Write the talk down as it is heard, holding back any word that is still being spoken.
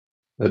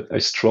that I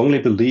strongly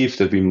believe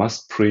that we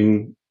must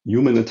bring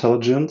human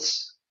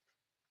intelligence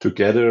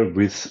together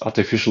with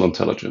artificial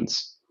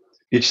intelligence.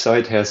 Each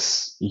side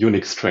has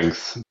unique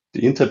strength.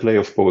 The interplay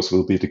of both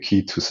will be the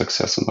key to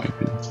success, in my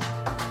opinion.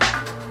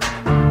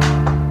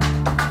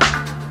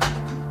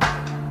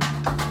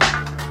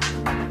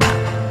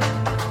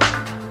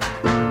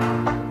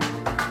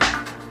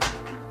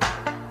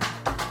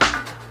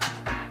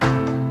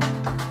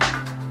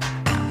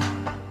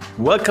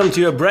 Welcome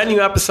to a brand new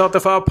episode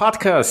of our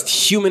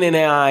podcast, Human in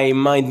AI,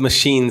 Mind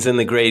Machines and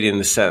the Gradient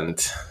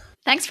Descent.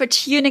 Thanks for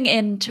tuning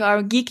in to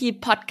our geeky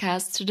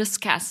podcast to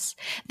discuss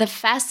the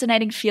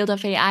fascinating field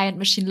of AI and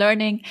machine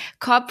learning,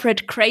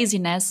 corporate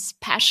craziness,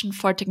 passion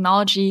for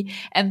technology,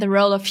 and the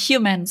role of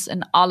humans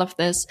in all of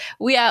this.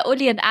 We are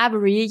Uli and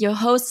Avery, your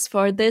hosts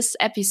for this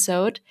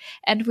episode,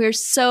 and we're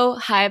so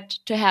hyped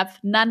to have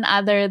none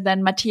other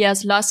than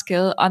Matthias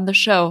Loskyll on the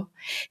show.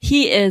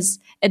 He is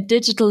a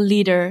digital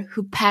leader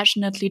who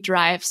passionately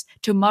drives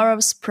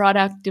tomorrow's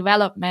product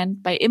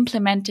development by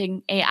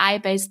implementing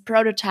AI-based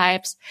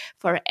prototypes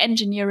for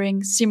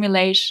engineering,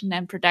 simulation,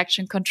 and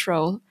production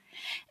control.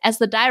 As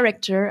the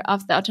director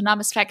of the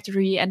Autonomous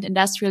Factory and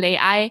Industrial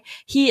AI,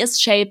 he is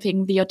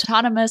shaping the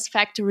autonomous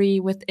factory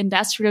with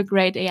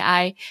industrial-grade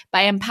AI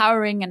by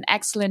empowering an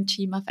excellent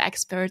team of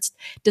experts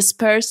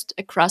dispersed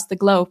across the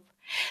globe.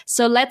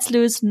 So let's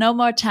lose no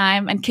more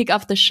time and kick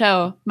off the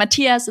show.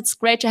 Matthias, it's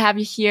great to have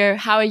you here.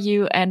 How are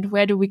you and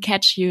where do we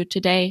catch you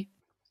today?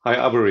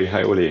 Hi, Avery.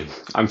 Hi, Uli.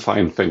 I'm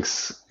fine,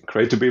 thanks.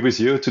 Great to be with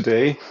you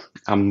today.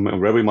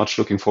 I'm very much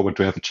looking forward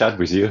to have a chat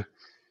with you.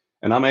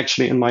 And I'm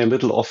actually in my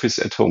little office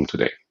at home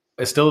today.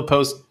 Still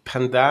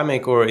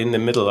post-pandemic or in the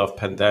middle of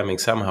pandemic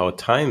somehow at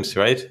times,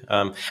 right?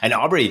 And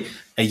Aubrey,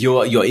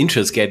 your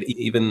interests get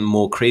even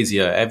more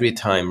crazier every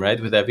time, right?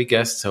 With every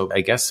guest. So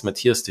I guess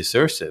Matthias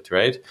deserves it,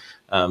 right?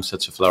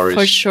 Such a flourish.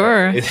 For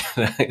sure.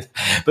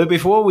 But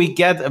before we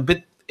get a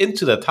bit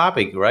into the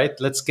topic, right?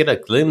 Let's get a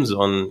glimpse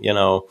on,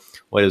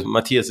 what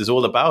Matthias is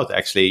all about,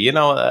 actually.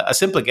 A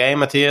simple game,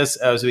 Matthias,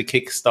 as we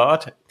kick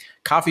start.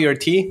 Coffee or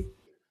tea?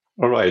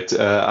 All right.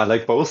 I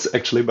like both,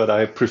 actually, but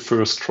I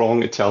prefer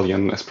strong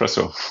Italian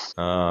espresso.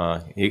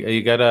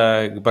 You got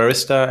a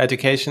barista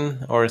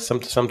education or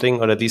something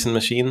or a decent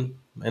machine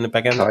in the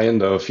back end?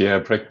 Kind of, yeah. I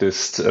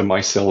practiced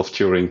myself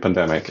during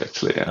pandemic,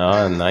 actually. Yeah.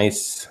 Oh,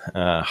 nice.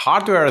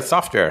 Hardware or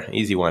software?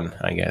 Easy one,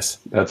 I guess.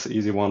 That's the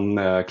easy one.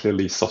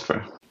 Clearly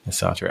software.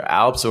 Software.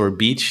 Alps or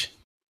beach?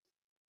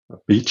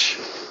 Beach.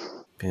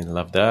 I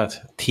love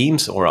that.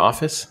 Teams or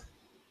Office?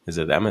 Is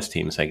it MS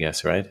Teams, I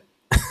guess, right?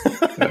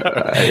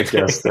 I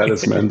guess that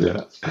is meant,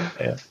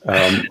 yeah.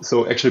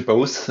 So actually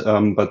both,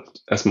 but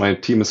as my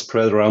team is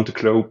spread around the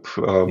globe,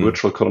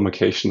 virtual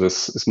communication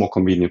is more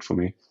convenient for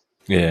me.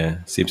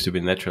 Yeah, seems to be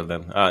natural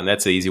then. And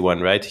that's an easy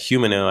one, right?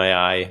 Human or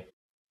AI?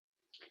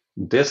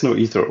 There's no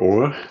either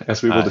or,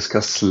 as we will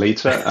discuss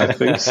later, I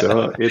think.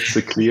 So it's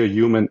a clear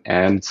human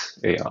and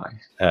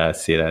AI.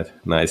 See that.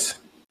 Nice.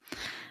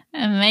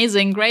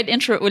 Amazing. Great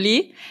intro,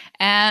 Uli.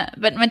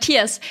 But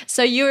Matthias,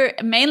 so you're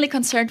mainly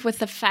concerned with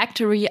the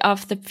factory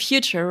of the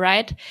future,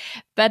 right?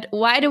 But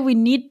why do we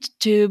need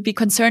to be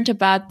concerned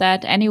about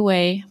that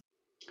anyway?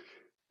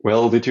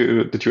 Well, did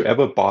you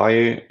ever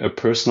buy a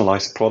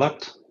personalized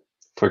product?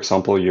 For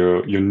example,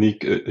 your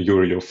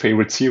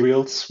favorite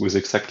cereals with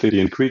exactly the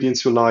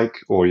ingredients you like,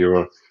 or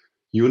your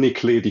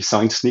uniquely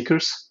designed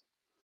sneakers?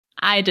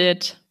 I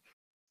did.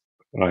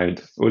 Right.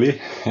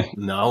 Uli?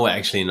 No,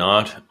 actually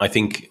not. I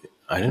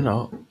don't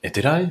know.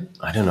 Did I?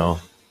 I don't know.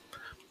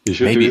 You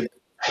should Maybe. do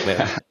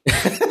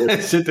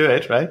it. Should do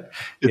it, right?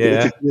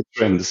 It's a clear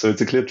trend. So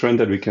it's a clear trend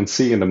that we can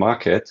see in the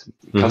market.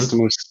 Mm-hmm.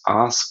 Customers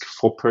ask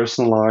for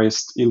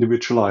personalized,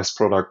 individualized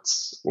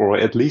products, or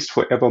at least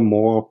for ever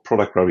more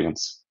product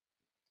variants.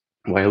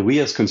 While we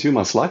as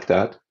consumers like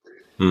that,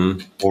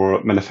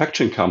 for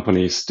manufacturing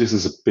companies, this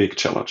is a big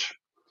challenge.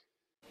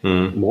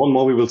 More and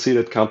more we will see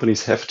that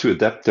companies have to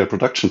adapt their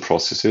production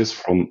processes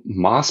from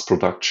mass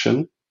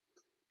production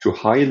to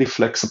highly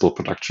flexible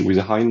production with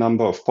a high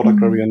number of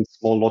product variants,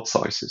 small lot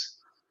sizes.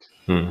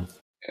 And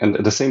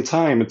at the same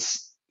time,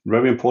 it's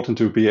very important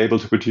to be able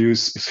to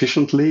produce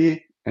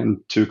efficiently and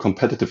to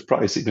competitive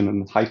price, even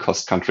in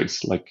high-cost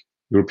countries like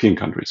European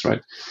countries,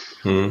 right?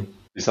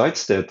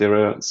 Besides that, there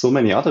are so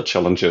many other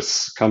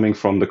challenges coming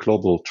from the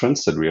global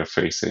trends that we are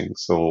facing.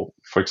 So,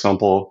 for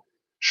example,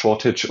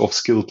 shortage of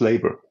skilled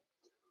labor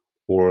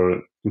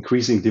or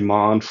increasing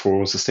demand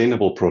for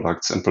sustainable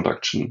products and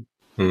production.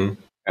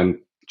 And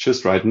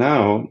just right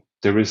now,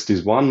 there is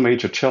this one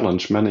major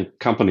challenge many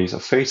companies are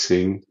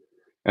facing,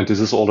 and this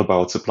is all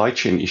about supply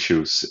chain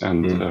issues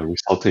and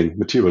resulting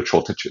material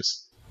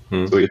shortages.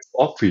 So it's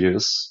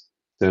obvious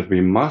that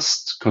we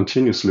must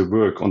continuously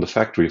work on the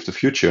factory of the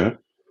future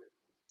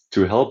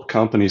to help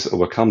companies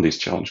overcome these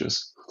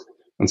challenges.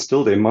 And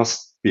still, they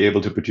must be able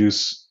to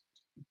produce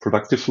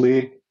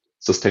productively,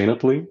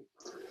 sustainably.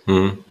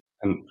 And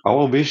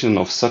our vision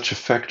of such a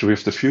factory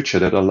of the future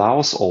that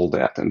allows all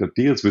that and that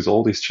deals with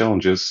all these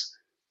challenges,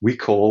 we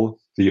call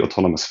the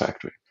autonomous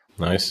factory.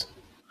 Nice.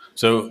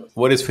 So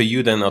what is for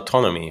you then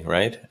autonomy,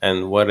 right?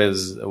 And what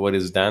is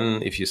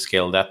then if you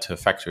scale that to a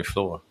factory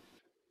floor?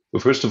 Well,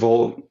 first of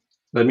all,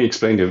 let me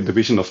explain the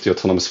vision of the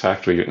autonomous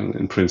factory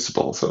in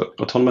principle. So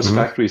autonomous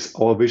factory is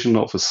our vision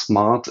of a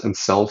smart and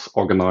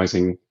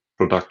self-organizing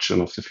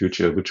production of the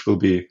future, which will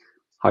be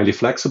highly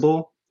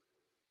flexible,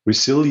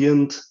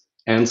 resilient,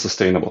 and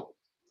sustainable.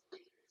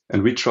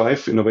 And we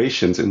drive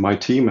innovations in my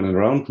team and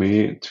around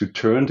me to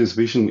turn this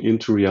vision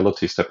into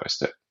reality step by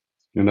step.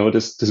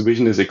 This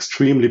vision is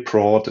extremely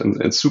broad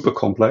and super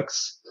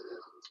complex.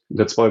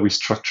 That's why we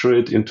structure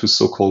it into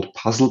so-called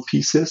puzzle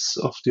pieces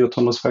of the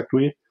autonomous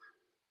factory,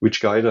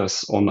 which guide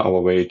us on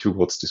our way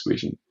towards this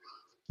vision.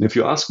 And if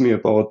you ask me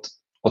about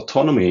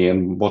autonomy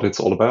and what it's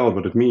all about,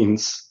 what it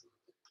means,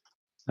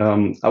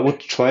 I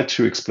would try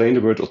to explain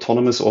the word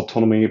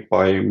autonomy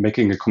by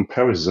making a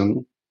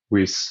comparison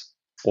with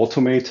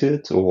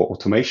automated or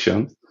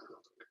automation.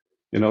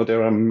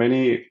 There are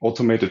many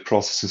automated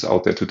processes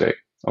out there today,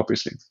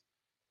 obviously.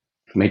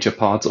 Major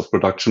parts of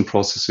production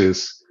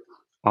processes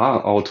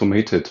are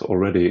automated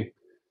already.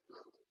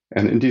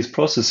 And in these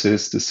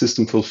processes, the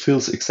system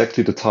fulfills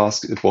exactly the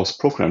task it was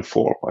programmed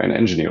for by an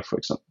engineer, for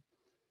example.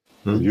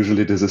 And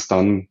usually this is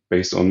done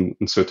based on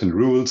certain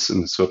rules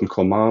and certain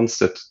commands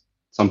that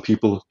some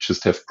people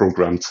just have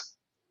programmed,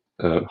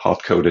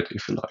 hard-coded,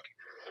 if you like.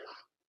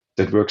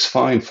 That works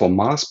fine for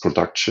mass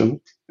production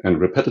and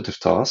repetitive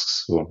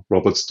tasks, so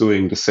robots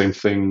doing the same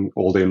thing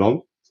all day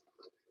long.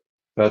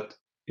 But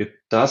it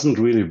doesn't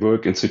really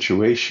work in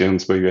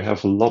situations where you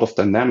have a lot of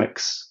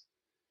dynamics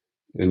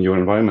in your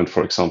environment,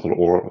 for example,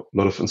 or a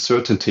lot of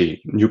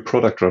uncertainty, new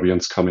product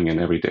variants coming in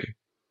every day.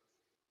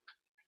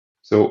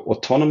 So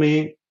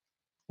autonomy,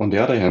 on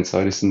the other hand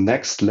side, is the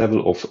next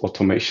level of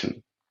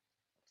automation.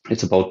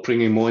 It's about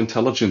bringing more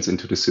intelligence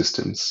into the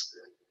systems.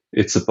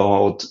 It's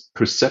about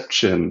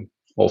perception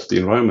of the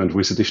environment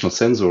with additional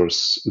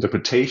sensors,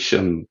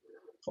 interpretation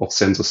of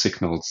sensor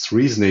signals,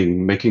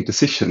 reasoning, making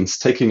decisions,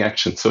 taking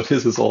action. So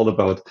this is all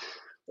about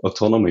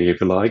autonomy,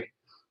 if you like.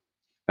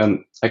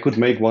 And I could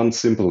make one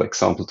simple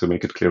example to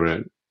make it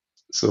clearer.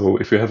 So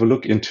if you have a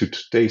look into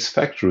today's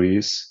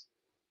factories,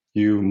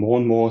 you more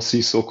and more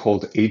see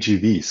so-called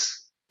AGVs,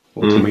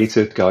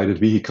 automated guided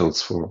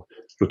vehicles for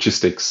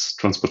logistics,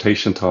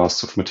 transportation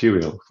tasks of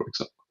material, for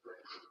example.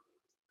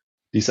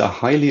 These are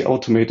highly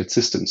automated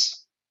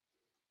systems,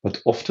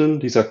 but often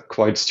these are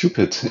quite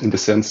stupid in the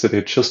sense that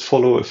they just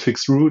follow a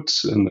fixed route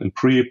and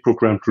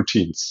pre-programmed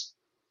routines.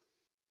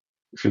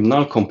 If you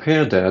now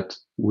compare that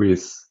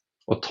with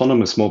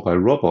autonomous mobile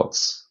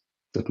robots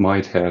that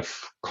might have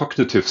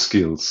cognitive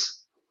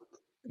skills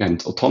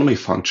and autonomy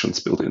functions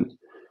built in,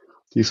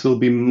 these will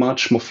be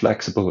much more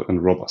flexible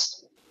and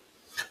robust.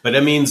 But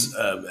that means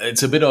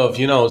it's a bit of,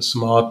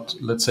 smart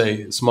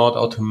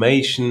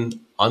automation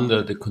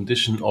under the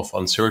condition of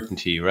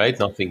uncertainty, right?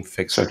 Nothing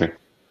fixed. Exactly.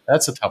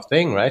 That's a tough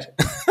thing, right?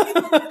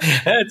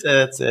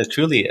 It's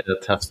truly a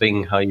tough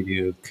thing how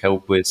you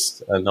cope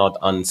with a not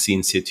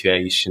unseen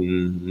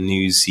situation,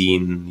 new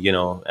scene,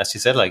 as you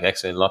said, like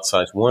actually lot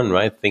size one,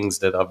 right? Things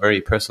that are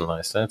very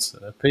personalized. That's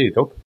pretty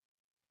dope.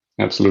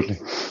 Absolutely.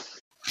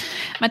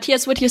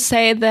 Matthias, would you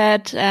say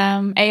that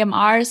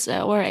AMRs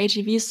or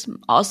AGVs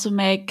also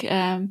make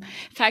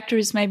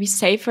factories maybe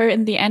safer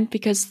in the end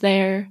because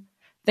they're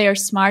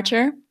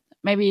smarter,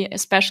 maybe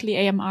especially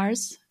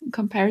AMRs in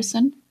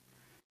comparison?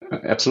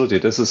 Absolutely.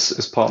 This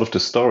is part of the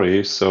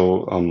story.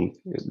 So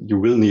you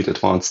will need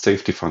advanced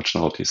safety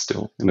functionality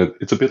still. And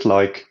it's a bit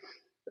like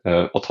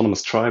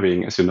autonomous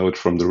driving, as you know it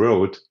from the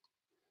road,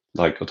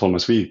 like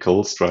autonomous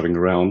vehicles driving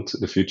around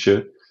in the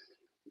future.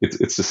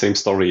 It's the same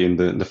story in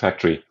the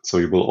factory. So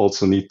you will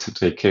also need to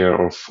take care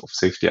of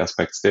safety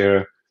aspects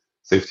there,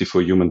 safety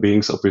for human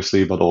beings,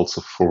 obviously, but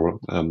also for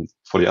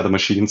the other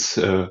machines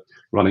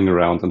running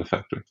around in the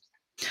factory.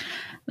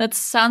 That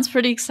sounds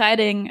pretty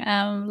exciting,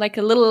 like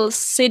a little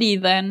city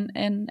then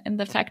in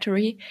the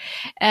factory.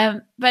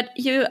 But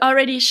you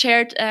already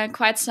shared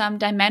quite some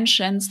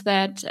dimensions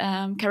that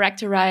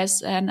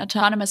characterize an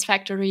autonomous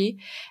factory.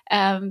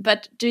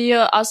 But do you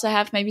also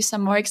have maybe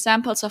some more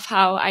examples of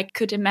how I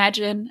could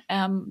imagine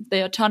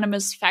the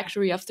autonomous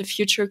factory of the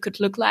future could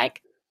look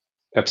like?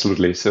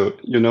 Absolutely. So,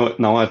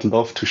 now I'd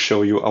love to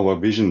show you our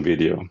vision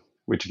video,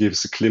 which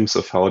gives a glimpse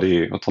of how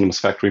the autonomous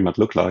factory might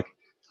look like.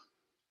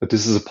 But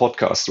this is a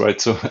podcast,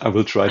 right? So I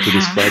will try to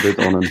describe it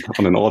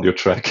on an audio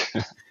track.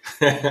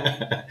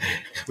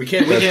 we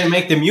can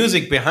make the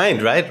music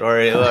behind, right? Or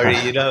we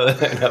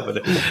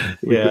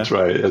could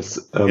try. Yes.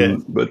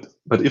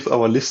 But if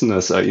our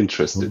listeners are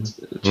interested,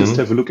 just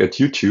have a look at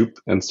YouTube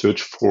and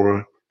search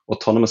for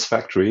autonomous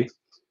factory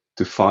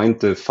to find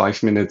the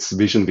 5 minutes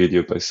vision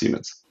video by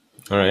Siemens.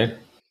 All right.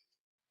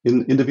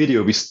 In the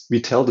video, we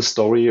tell the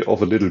story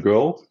of a little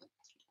girl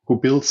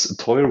who builds a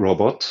toy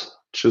robot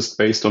just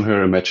based on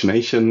her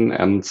imagination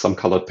and some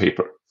colored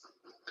paper.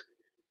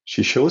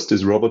 She shows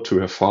this robot to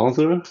her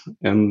father,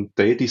 and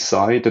they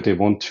decide that they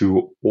want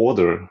to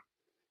order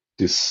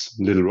this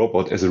little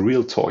robot as a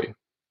real toy.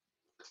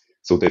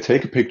 So they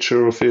take a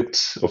picture of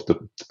it, of the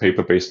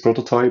paper-based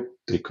prototype,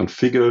 they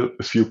configure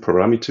a few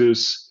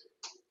parameters,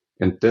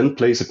 and then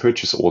place a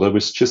purchase order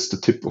with just the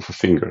tip of a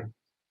finger.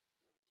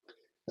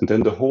 And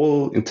then the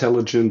whole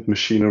intelligent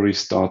machinery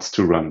starts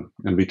to run,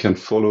 and we can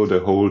follow the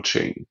whole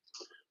chain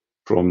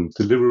from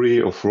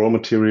delivery of raw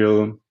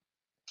material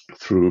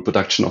through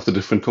production of the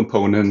different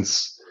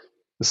components,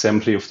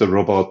 assembly of the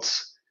robot,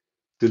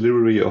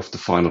 delivery of the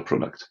final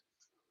product.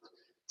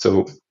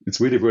 So it's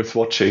really worth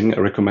watching. I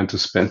recommend to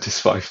spend this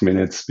 5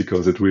 minutes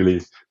because it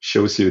really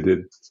shows you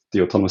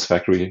the autonomous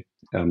factory,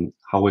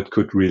 how it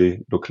could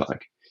really look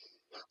like.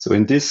 So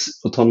in this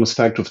autonomous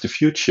factory of the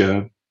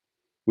future,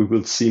 we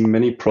will see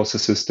many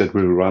processes that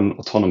will run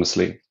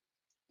autonomously.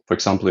 For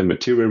example, in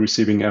material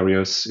receiving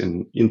areas,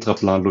 in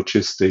intra-plant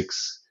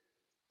logistics,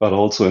 but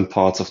also in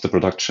parts of the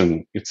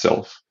production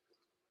itself.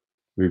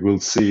 We will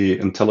see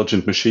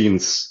intelligent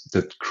machines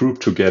that group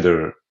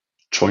together,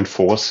 join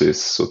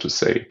forces, so to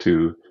say,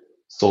 to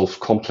solve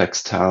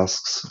complex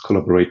tasks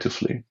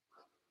collaboratively.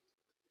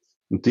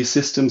 And these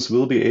systems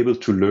will be able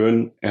to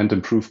learn and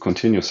improve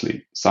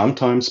continuously,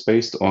 sometimes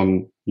based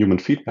on human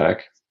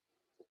feedback,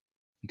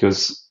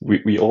 because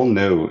we all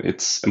know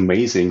it's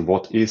amazing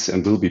what is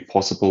and will be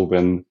possible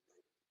when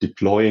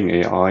deploying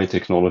AI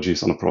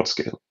technologies on a broad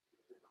scale.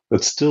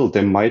 But still,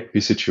 there might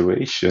be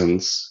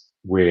situations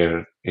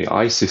where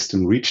AI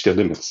systems reach their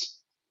limits.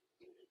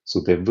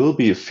 So there will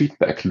be a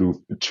feedback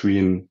loop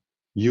between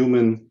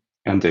human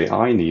and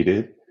AI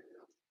needed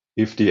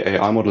if the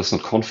AI model is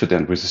not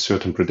confident with a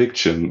certain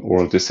prediction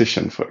or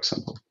decision, for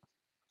example.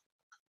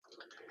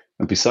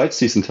 And besides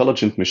these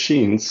intelligent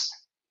machines,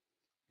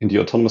 in the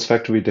autonomous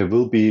factory, there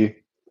will be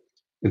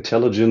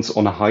intelligence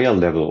on a higher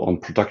level, on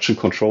production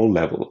control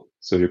level.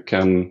 So you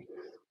can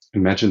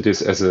imagine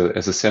this as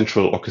a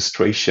central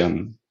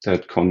orchestration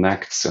that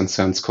connects and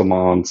sends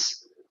commands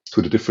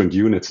to the different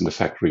units in the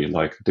factory,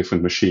 like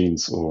different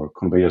machines or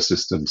conveyor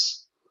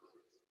systems.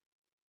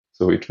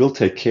 So it will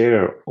take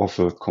care of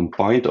a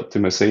combined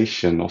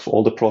optimization of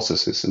all the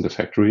processes in the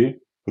factory,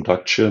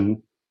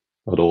 production,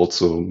 but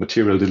also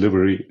material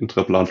delivery,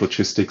 intra-plant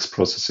logistics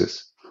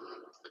processes.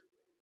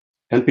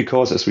 And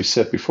because, as we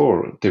said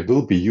before, there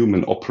will be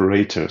human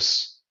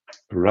operators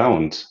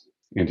around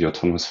in the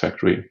autonomous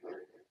factory,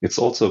 it's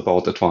also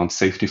about advanced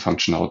safety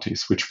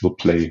functionalities, which will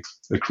play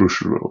a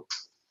crucial role.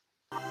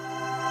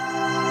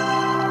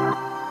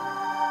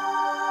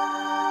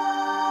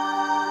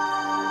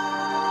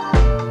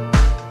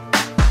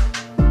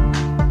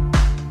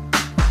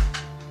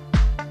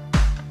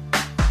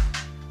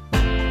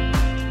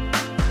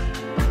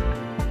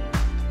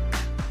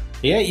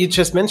 Yeah, you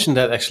just mentioned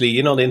that actually,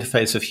 the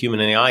interface of human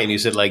and AI, and you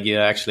said like,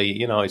 yeah,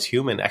 actually, it's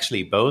human,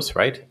 actually both,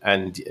 right?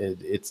 And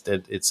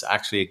it's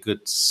actually a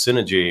good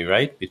synergy,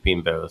 right,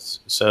 between both.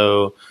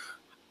 So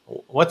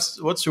what's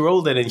the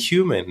role then in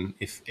human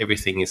if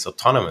everything is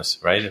autonomous,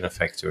 right, in a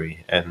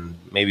factory? And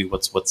maybe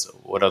what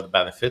are the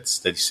benefits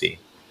that you see?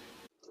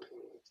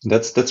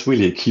 That's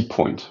really a key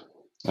point.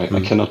 I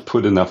cannot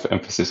put enough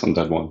emphasis on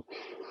that one.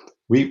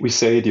 We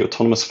say the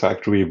autonomous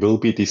factory will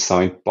be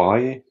designed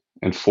by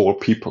and for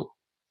people.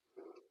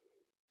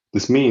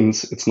 This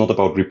means it's not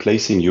about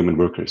replacing human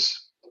workers.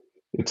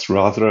 It's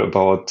rather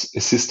about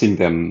assisting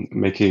them,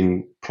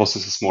 making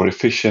processes more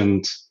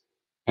efficient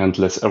and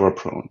less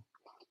error-prone.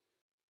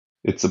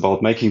 It's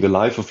about making the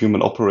life of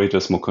human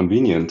operators more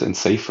convenient and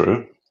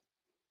safer.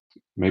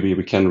 Maybe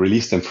we can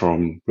release them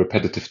from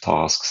repetitive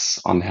tasks,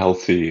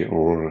 unhealthy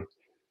or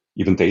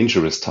even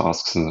dangerous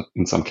tasks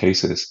in some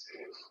cases.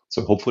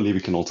 So hopefully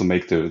we can also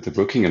make the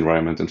working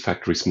environment in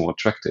factories more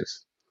attractive.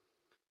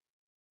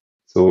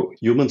 So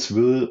humans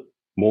will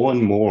more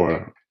and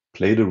more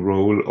play the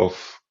role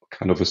of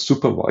kind of a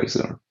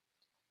supervisor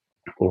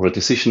or a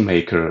decision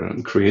maker,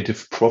 a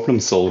creative problem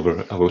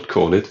solver, I would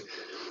call it.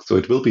 So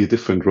it will be a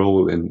different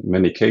role in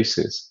many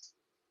cases.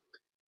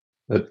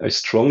 But I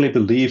strongly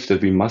believe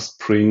that we must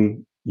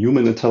bring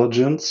human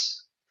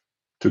intelligence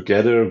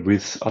together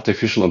with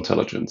artificial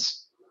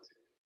intelligence.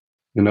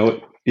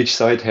 Each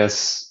side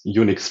has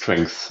unique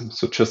strengths.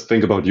 So just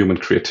think about human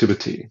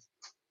creativity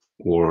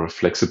or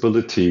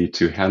flexibility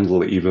to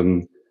handle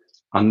even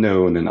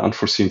unknown and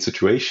unforeseen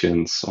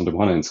situations on the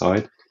one hand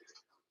side.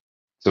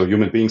 So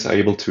human beings are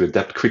able to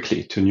adapt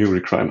quickly to new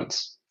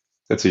requirements.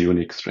 That's a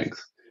unique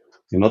strength.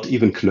 We're not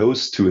even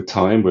close to a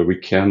time where we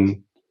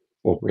can,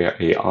 or where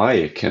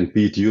AI can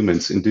beat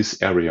humans in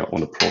this area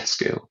on a broad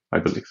scale, I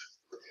believe.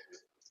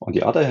 On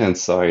the other hand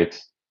side,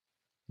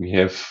 we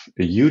have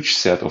a huge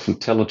set of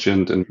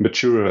intelligent and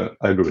mature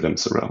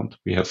algorithms around.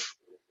 We have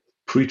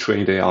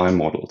pre-trained AI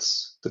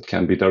models that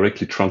can be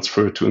directly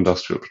transferred to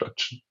industrial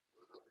production.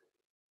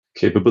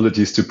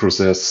 Capabilities to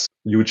process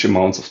huge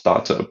amounts of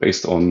data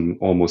based on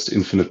almost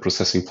infinite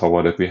processing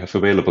power that we have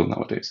available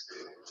nowadays.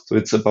 So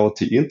it's about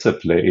the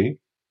interplay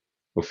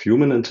of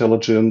human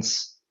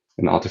intelligence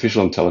and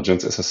artificial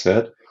intelligence, as I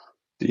said.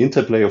 The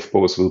interplay of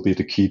both will be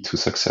the key to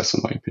success,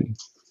 in my opinion.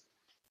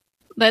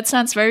 That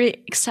sounds very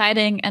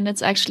exciting. And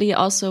it's actually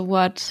also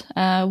what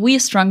we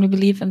strongly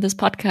believe in this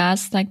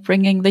podcast, like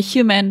bringing the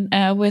human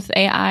with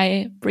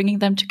AI, bringing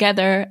them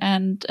together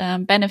and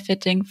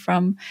benefiting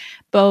from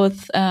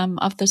both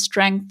of the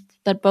strength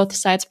that both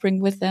sides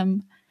bring with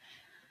them.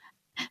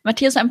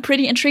 Matthias, I'm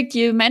pretty intrigued.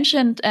 You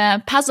mentioned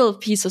puzzle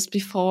pieces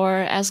before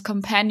as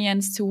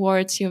companions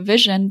towards your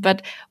vision,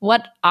 but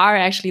what are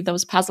actually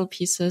those puzzle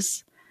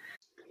pieces?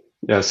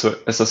 Yeah, so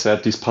as I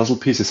said, these puzzle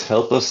pieces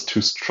help us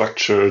to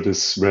structure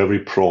this very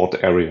broad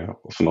area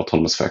of an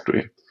autonomous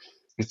factory.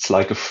 It's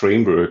like a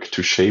framework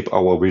to shape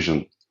our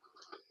vision.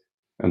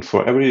 And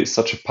for every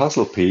such a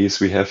puzzle piece,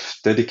 we have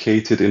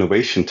dedicated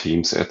innovation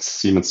teams at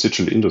Siemens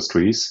Digital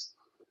Industries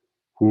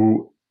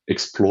who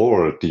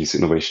explore these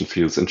innovation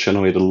fields and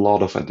generate a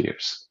lot of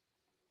ideas.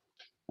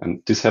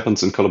 And this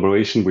happens in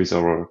collaboration with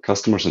our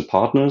customers and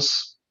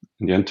partners,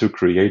 in the end, to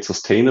create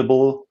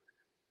sustainable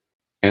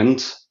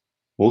and,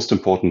 most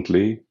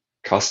importantly,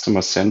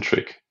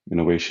 customer-centric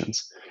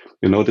innovations.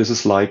 This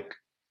is like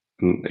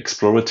an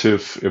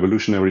explorative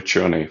evolutionary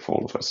journey for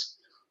all of us.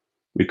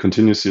 We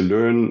continuously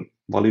learn,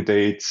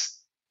 validate,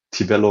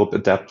 develop,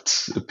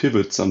 adapt,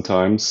 pivot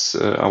sometimes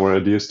our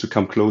ideas to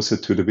come closer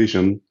to the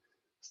vision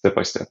step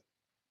by step.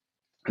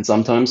 And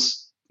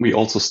sometimes we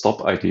also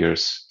stop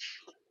ideas.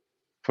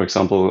 For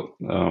example,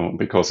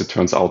 because it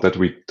turns out that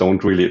we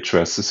don't really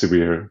address a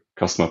severe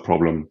customer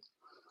problem,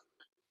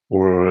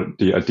 or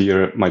the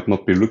idea might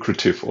not be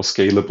lucrative or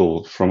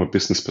scalable from a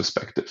business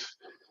perspective.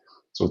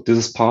 So this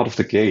is part of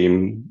the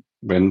game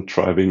when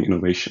driving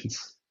innovations.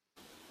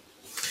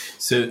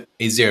 So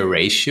is there a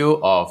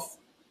ratio of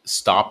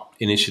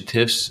stopped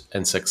initiatives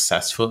and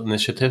successful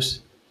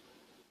initiatives?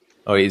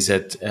 Or is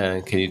that,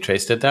 can you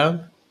trace that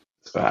down?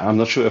 I'm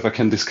not sure if I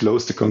can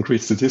disclose the concrete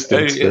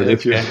statistics, but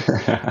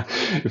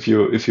if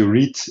you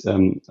read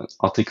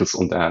articles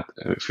on that,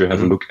 if you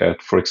have a look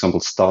at, for example,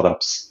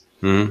 startups,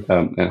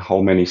 and how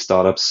many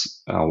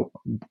startups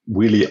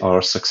really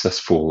are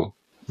successful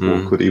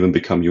or could even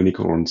become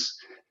unicorns,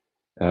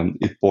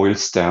 it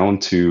boils down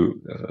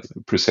to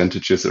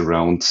percentages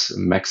around a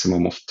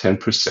maximum of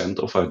 10%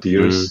 of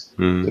ideas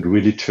that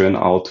really turn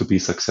out to be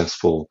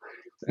successful.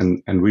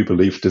 And we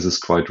believe this is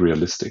quite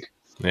realistic.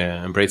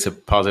 Yeah, embrace a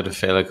positive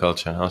failure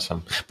culture.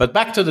 Awesome. But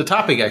back to the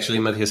topic, actually,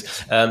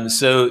 Matthias.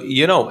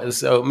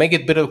 So make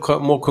it a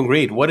bit more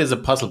concrete. What is a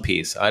puzzle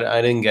piece?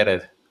 I didn't get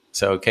it.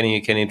 So can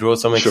you draw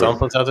some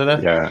examples out of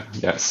that? Yeah,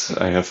 yes.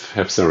 I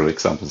have several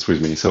examples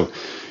with me. So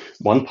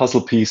one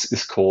puzzle piece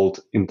is called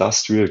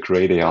industrial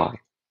grade AI.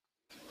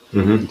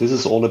 This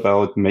is all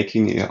about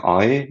making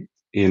AI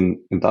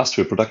in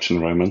industrial production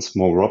environments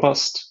more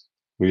robust,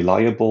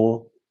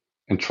 reliable,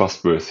 and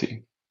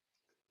trustworthy.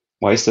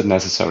 Why is that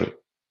necessary?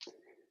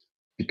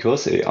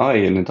 Because AI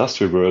in the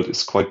industrial world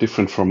is quite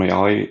different from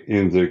AI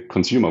in the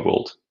consumer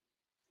world.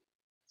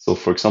 So,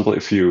 for example,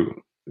 if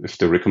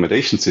the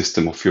recommendation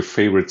system of your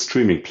favorite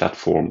streaming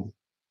platform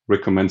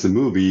recommends a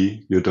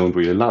movie you don't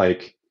really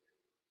like,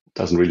 it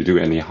doesn't really do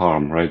any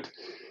harm, right?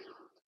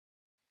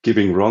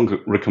 Giving wrong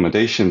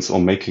recommendations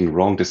or making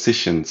wrong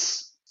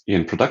decisions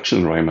in production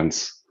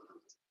environments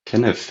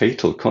can have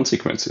fatal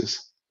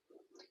consequences.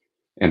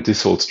 And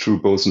this holds true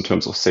both in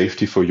terms of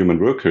safety for human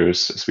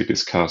workers, as we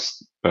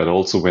discussed, but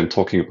also when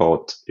talking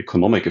about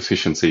economic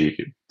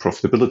efficiency,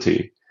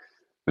 profitability,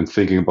 when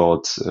thinking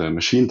about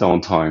machine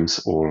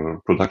downtimes or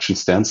production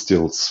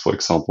standstills, for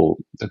example,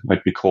 that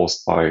might be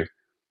caused by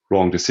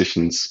wrong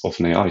decisions of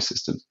an AI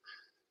system.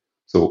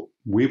 So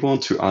we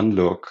want to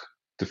unlock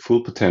the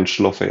full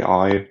potential of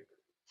AI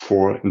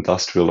for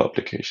industrial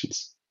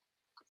applications.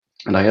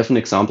 And I have an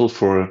example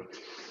for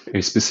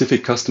a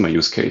specific customer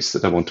use case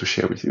that I want to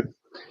share with you.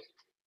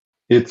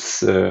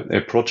 It's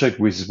a project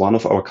with one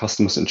of our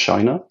customers in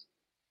China.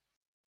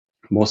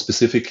 More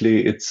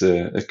specifically, it's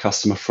a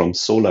customer from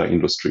solar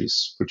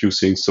industries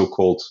producing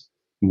so-called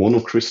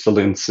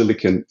monocrystalline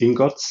silicon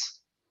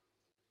ingots.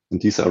 And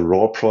these are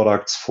raw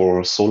products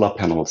for solar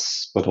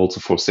panels, but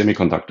also for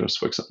semiconductors,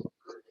 for example.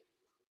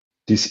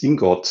 These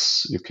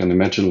ingots, you can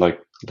imagine like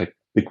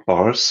big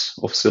bars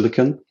of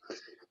silicon,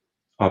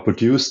 are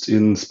produced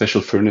in special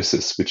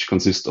furnaces, which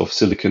consist of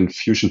silicon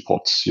fusion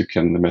pots. You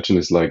can imagine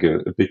it's like a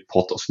big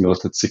pot of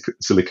melted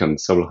silicon,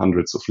 several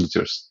hundreds of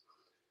liters,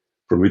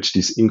 from which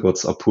these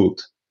ingots are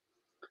pulled.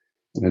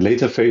 In the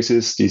later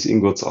phases, these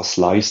ingots are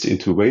sliced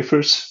into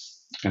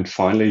wafers and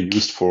finally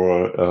used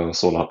for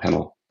solar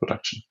panel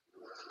production.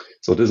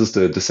 So this is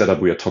the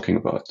setup we are talking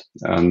about.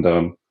 And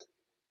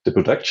the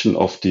production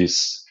of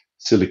these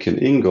silicon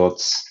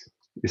ingots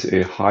is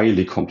a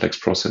highly complex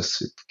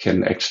process. It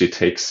can actually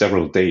take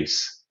several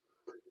days.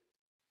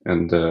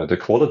 And the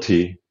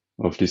quality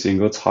of these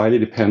ingots highly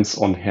depends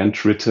on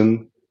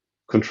handwritten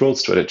control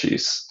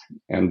strategies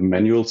and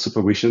manual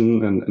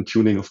supervision and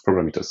tuning of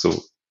parameters. So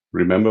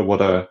remember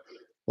what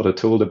I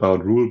told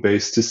about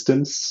rule-based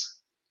systems,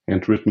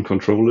 handwritten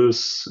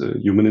controllers,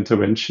 human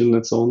intervention,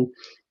 and so on.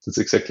 That's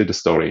exactly the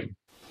story.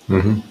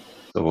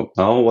 So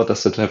now what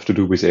does that have to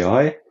do with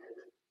AI?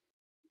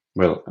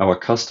 Well, our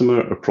customer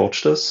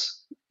approached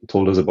us,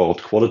 told us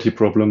about quality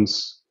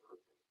problems,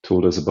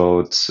 told us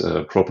about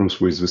problems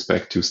with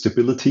respect to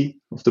stability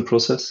of the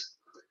process.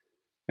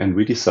 And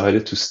we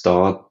decided to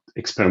start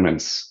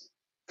experiments,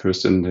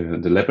 first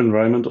in the lab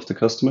environment of the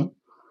customer,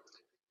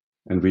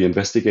 And we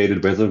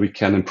investigated whether we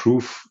can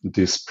improve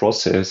this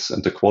process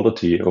and the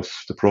quality of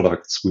the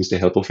products with the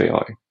help of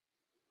AI.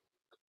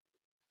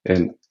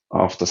 And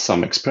after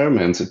some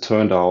experiments, it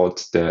turned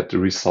out that the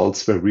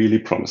results were really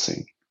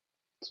promising.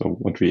 So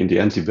what we in the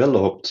end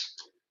developed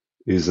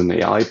is an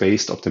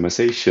AI-based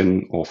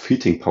optimization of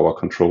heating power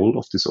control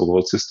of this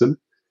overall system,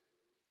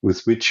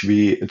 with which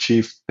we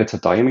achieve better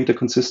diameter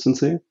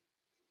consistency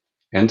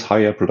and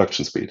higher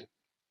production speed.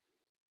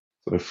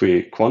 So if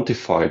we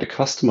quantify the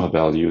customer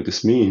value,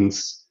 this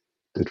means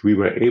that we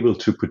were able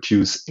to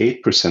produce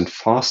 8%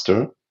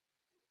 faster,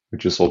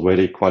 which is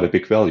already quite a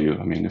big value.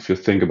 I mean, if you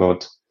think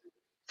about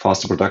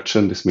faster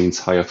production, this means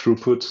higher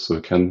throughput, so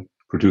you can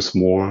produce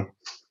more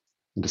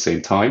at the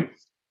same time.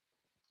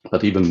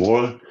 But even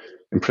more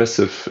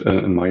impressive,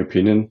 in my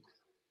opinion,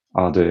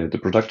 are the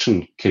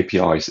production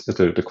KPIs,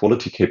 the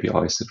quality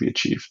KPIs that we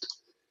achieved.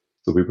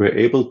 So we were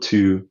able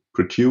to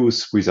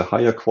produce with a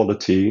higher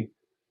quality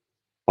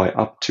by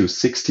up to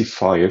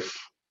 65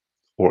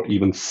 or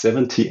even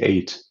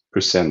 78%,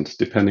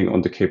 depending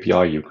on the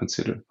KPI you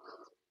consider.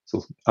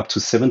 So up to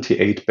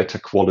 78 better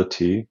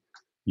quality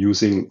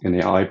using an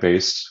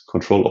AI-based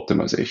control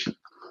optimization.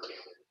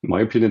 In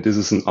my opinion, this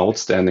is an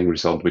outstanding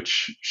result,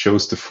 which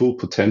shows the full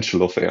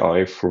potential of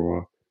AI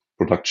for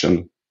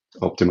production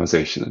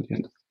optimization in the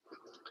end.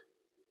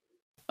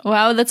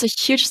 Wow, that's a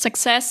huge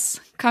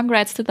success.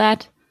 Congrats to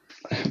that.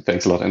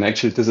 Thanks a lot. And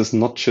actually, this is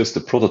not just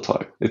a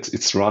prototype.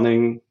 It's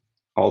running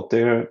out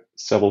there,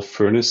 several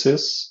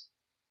furnaces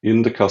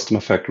in the customer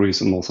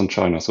factories in northern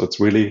China. So it's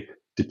really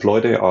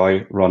deployed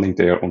AI running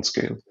there on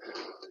scale.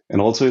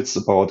 And also it's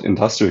about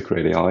industrial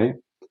grade AI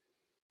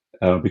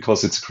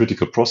because it's a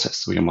critical process.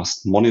 So you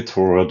must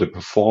monitor the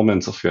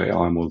performance of your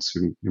AI models.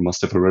 You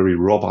must have a very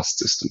robust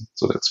system.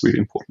 So that's really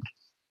important.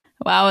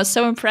 Wow,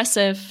 so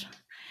impressive.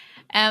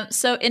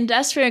 So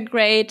industrial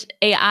grade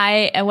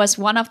AI was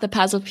one of the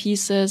puzzle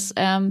pieces.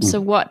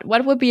 So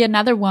what would be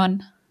another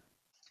one?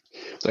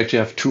 So actually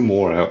I have two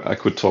more I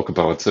could talk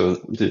about. So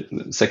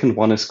the second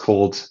one is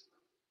called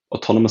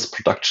autonomous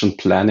production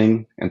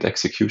planning and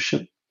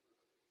execution.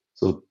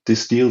 So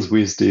this deals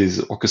with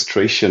this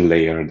orchestration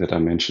layer that I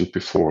mentioned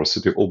before. So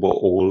the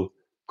overall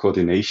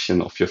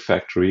coordination of your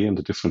factory and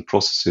the different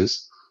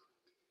processes.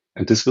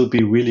 And this will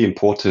be really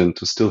important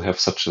to still have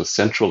such a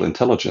central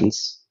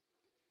intelligence,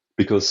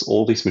 because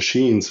all these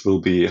machines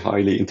will be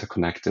highly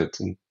interconnected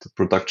and the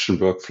production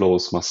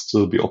workflows must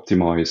still be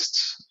optimized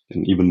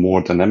and even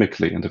more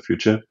dynamically in the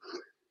future.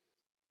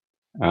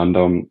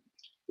 And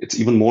it's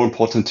even more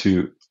important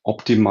to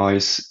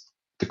optimize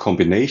the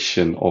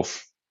combination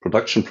of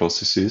production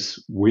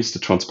processes with the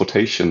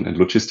transportation and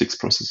logistics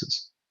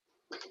processes.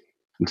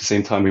 At the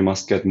same time, we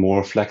must get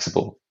more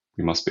flexible.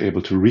 We must be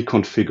able to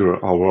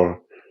reconfigure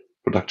our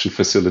production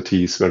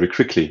facilities very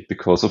quickly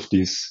because of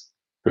these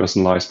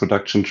personalized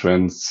production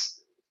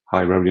trends,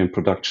 high variant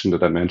production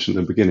that I mentioned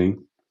in the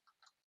beginning.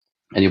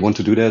 And you want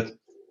to do that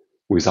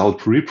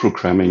without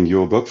reprogramming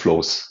your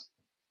workflows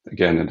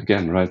again and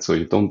again, right? So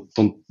you don't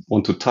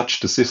want to touch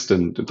the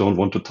system, you don't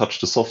want to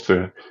touch the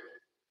software.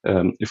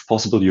 If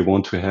possible, you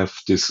want to have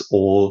this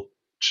all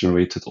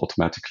generated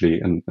automatically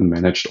and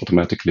managed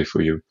automatically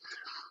for you.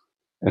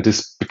 And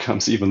this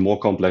becomes even more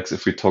complex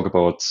if we talk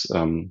about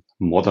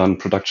modern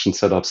production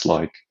setups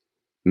like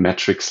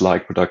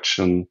matrix-like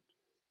production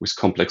with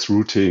complex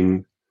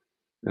routing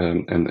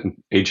and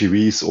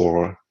AGVs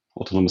or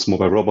autonomous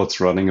mobile robots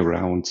running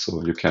around.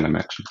 So you can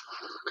imagine.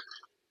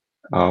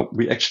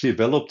 We actually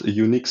developed a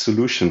unique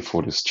solution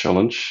for this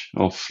challenge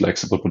of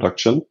flexible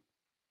production.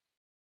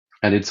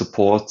 And it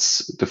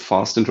supports the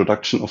fast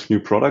introduction of new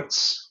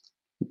products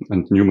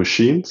and new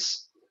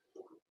machines.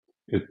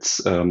 It's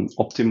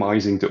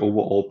optimizing the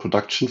overall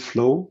production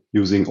flow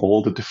using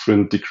all the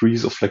different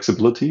degrees of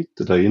flexibility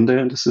that are in there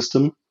in the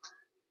system.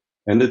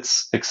 And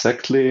it's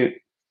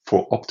exactly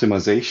for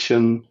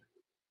optimization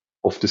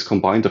of this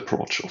combined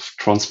approach of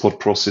transport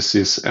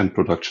processes and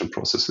production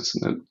processes.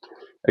 And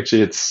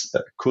actually, it's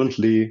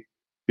currently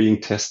being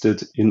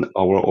tested in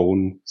our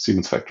own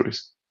Siemens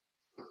factories.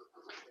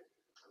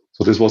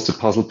 So this was the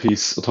puzzle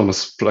piece,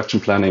 autonomous production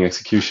planning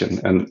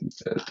execution. And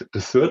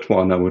the third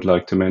one I would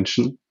like to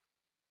mention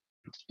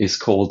is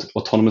called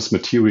autonomous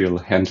material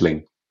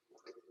handling.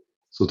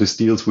 So this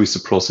deals with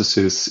the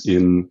processes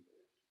in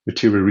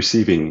material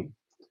receiving,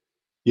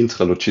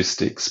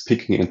 intralogistics,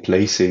 picking and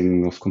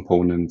placing of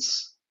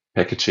components,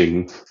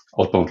 packaging,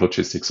 outbound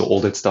logistics. So all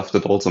that stuff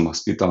that also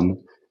must be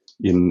done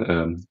in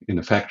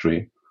a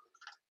factory,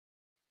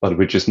 but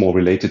which is more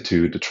related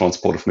to the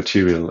transport of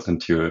material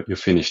and your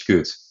finished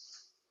goods.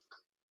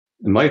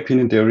 In my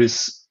opinion, there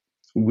is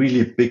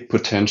really big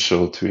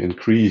potential to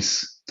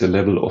increase the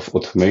level of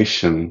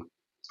automation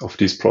of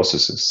these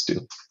processes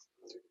still.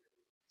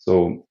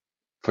 So,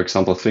 for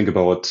example, think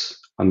about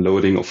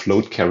unloading of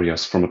load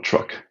carriers from a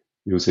truck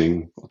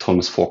using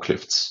autonomous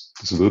forklifts.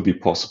 This will be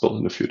possible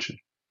in the future.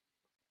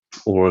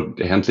 Or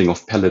the handling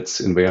of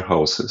pallets in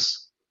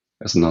warehouses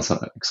as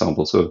another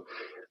example. So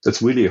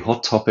that's really a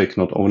hot topic,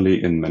 not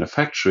only in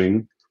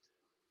manufacturing,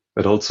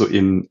 but also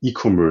in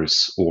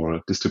e-commerce or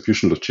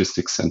distribution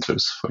logistics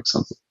centers, for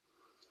example.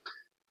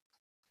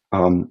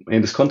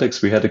 In this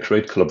context, we had a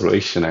great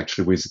collaboration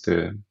actually with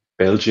the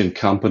Belgian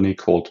company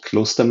called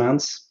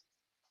Kloostermans.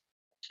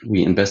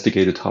 We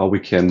investigated how we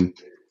can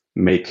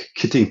make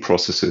kitting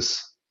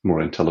processes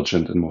more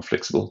intelligent and more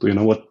flexible. Do you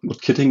know what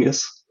kitting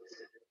is?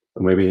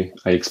 Or maybe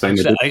I explain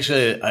it.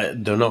 Actually, I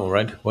don't know,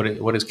 right?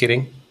 What is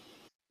kitting?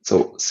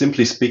 So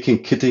simply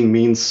speaking, kitting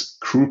means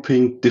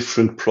grouping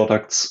different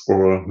products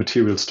or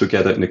materials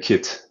together in a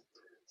kit.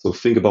 So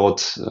think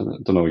about,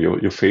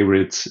 your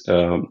favorite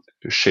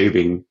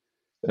shaving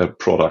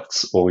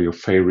products or your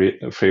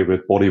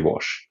favorite body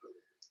wash.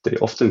 They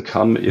often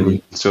come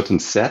in certain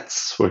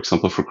sets. For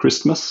example, for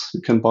Christmas,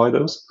 you can buy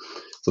those.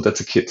 So that's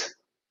a kit.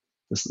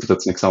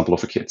 That's an example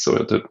of a kit. So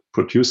the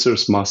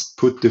producers must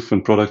put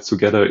different products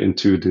together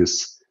into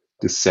this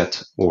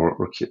set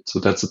or kit. So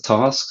that's a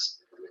task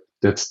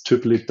that's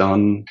typically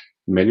done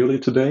manually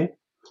today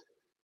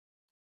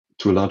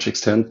to a large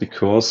extent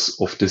because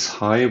of this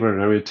high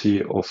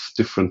variety of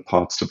different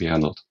parts to be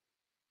handled.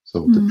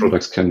 So the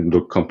products can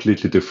look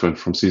completely different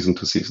from season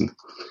to season.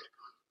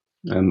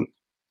 And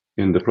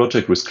in the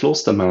project with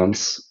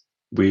Kloostermans,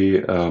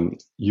 we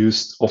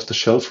used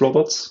off-the-shelf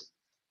robots,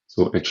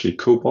 so actually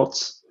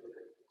cobots,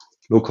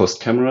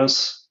 low-cost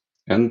cameras,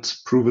 and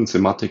proven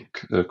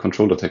semantic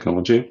controller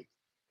technology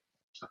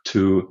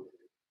to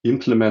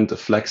implement a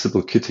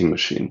flexible kitting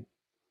machine.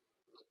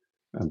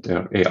 And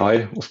there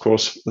AI, of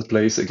course,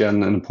 plays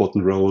again an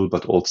important role,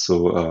 but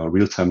also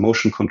real-time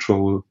motion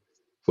control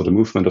for the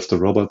movement of the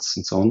robots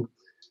and so on.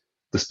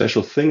 The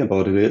special thing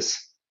about it is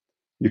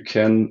you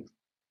can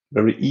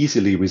very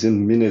easily,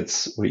 within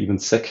minutes or even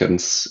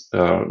seconds,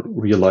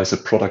 realize a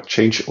product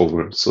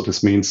changeover. So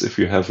this means if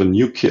you have a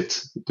new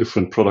kit,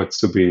 different products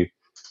to be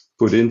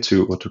put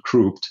into or to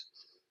grouped,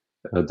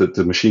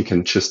 the machine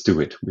can just do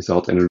it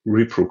without any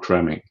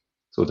reprogramming.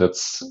 So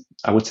that's,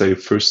 I would say, a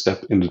first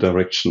step in the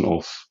direction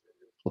of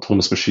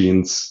autonomous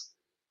machines,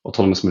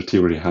 autonomous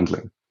material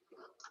handling.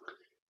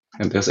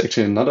 And there's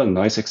actually another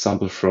nice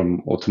example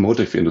from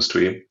automotive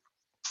industry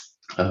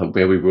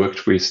where we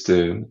worked with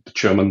the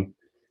German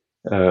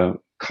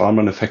car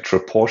manufacturer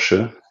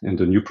Porsche in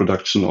the new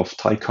production of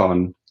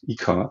Taycan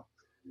e-car.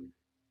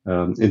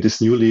 In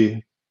this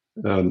newly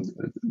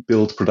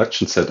built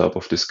production setup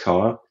of this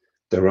car,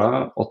 there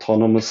are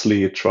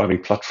autonomously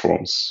driving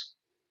platforms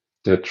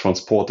that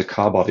transport the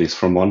car bodies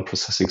from one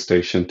processing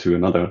station to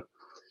another.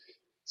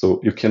 So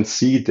you can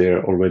see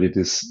there already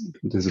this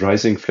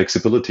rising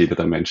flexibility that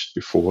I mentioned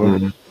before.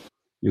 Mm-hmm.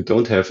 You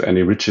don't have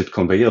any rigid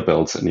conveyor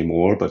belts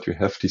anymore, but you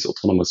have these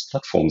autonomous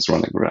platforms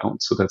running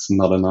around. So that's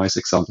another nice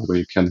example where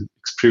you can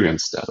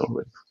experience that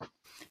already.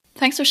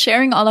 Thanks for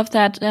sharing all of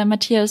that,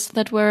 Matthias.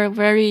 That were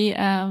very,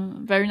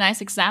 very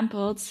nice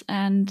examples,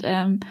 and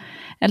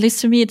at least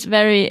to me,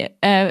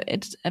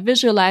 it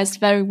visualized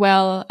very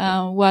well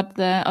what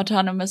the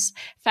autonomous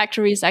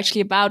factory is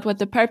actually about, what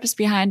the purpose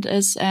behind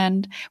is,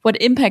 and what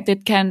impact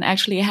it can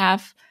actually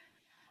have.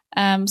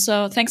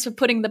 So, thanks for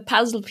putting the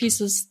puzzle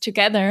pieces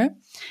together.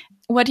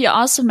 What you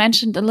also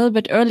mentioned a little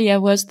bit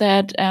earlier was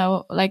that,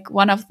 like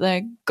one of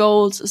the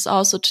goals is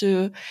also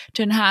to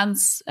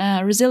enhance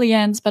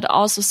resilience, but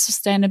also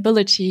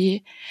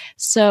sustainability.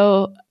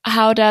 So,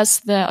 how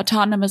does the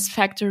autonomous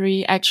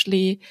factory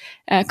actually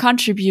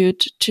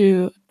contribute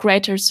to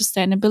greater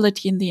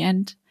sustainability in the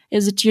end?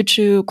 Is it due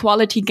to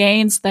quality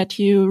gains that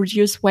you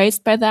reduce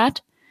waste by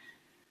that?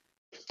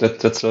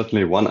 That's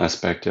certainly one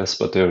aspect, yes,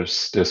 but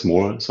there's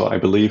more. So, I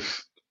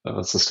believe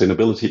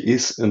sustainability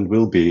is and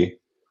will be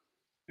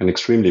an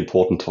extremely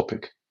important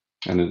topic,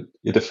 and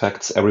it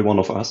affects every one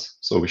of us.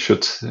 So we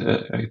should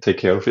take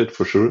care of it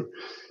for sure.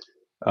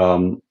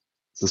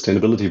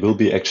 Sustainability will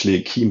be actually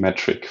a key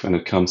metric when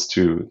it comes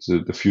to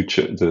the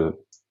future,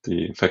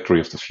 the factory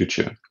of the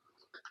future.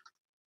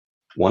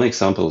 One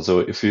example. So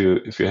if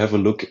you have a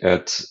look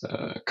at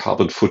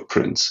carbon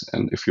footprints,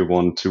 and if you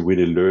want to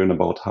really learn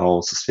about how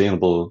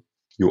sustainable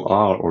you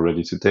are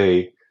already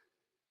today,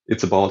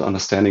 it's about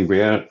understanding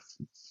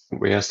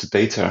where's the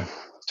data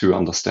to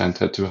understand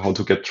how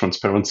to get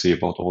transparency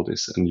about all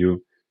this. And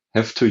you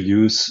have to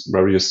use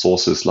various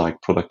sources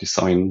like product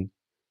design,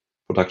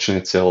 production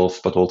itself,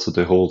 but also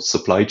the whole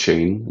supply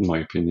chain, in my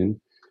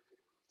opinion.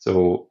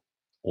 So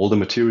all the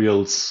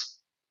materials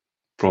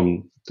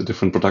from the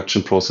different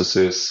production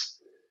processes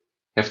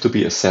have to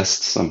be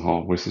assessed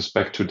somehow with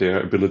respect to their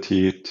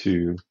ability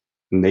to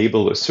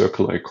enable a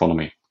circular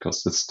economy,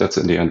 because that's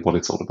in the end what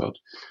it's all about.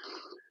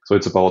 So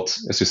it's about,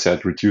 as you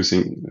said,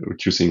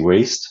 reducing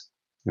waste.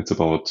 It's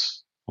about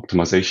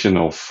optimization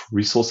of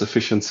resource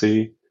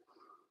efficiency,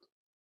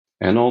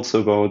 and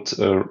also about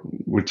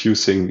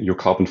reducing your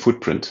carbon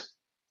footprint.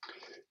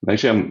 And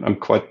actually, I'm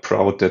quite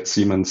proud that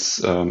Siemens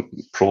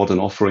brought an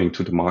offering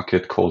to the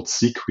market called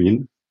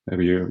Sequeen.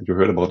 Maybe you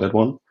heard about that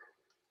one.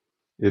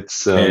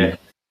 It's about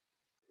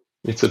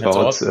That's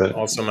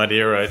awesome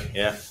idea, right?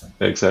 Yeah,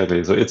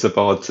 exactly. So it's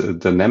about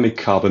dynamic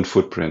carbon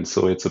footprint.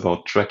 So it's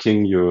about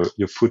tracking your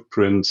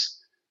footprint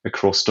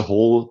across the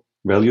whole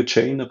value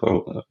chain,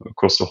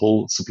 across the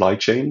whole supply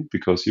chain,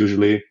 because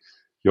usually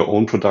your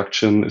own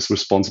production is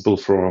responsible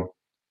for,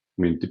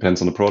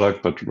 depends on the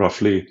product, but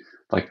roughly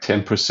like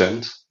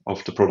 10%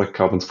 of the product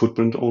carbon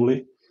footprint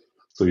only.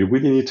 So you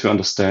really need to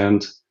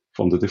understand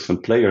from the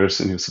different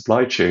players in your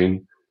supply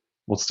chain,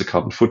 what's the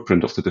carbon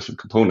footprint of the different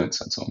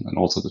components and so on, and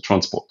also the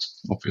transport,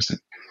 obviously.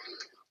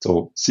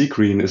 So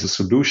SeaGreen is a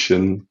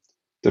solution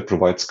that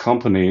provides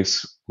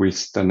companies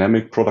with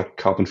dynamic product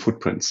carbon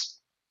footprints.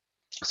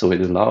 So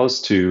it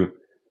allows to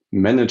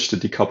manage the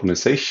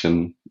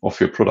decarbonization of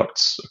your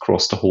products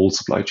across the whole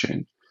supply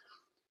chain.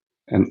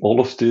 And all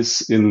of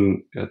this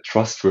in a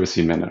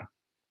trustworthy manner.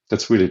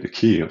 That's really the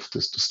key of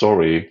this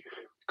story,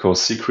 because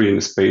SeaGreen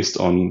is based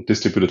on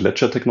distributed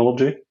ledger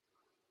technology.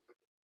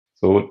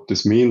 So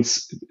this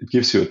means it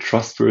gives you a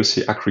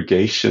trustworthy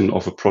aggregation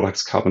of a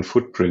product's carbon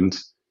footprint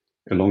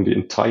along the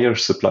entire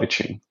supply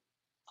chain.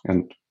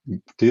 And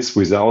this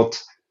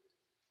without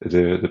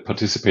the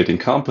participating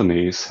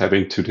companies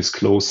having to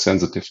disclose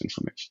sensitive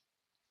information.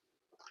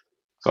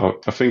 So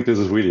I think this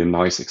is really a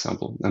nice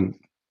example. And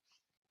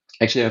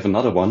actually I have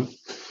another one,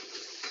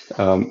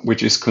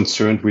 which is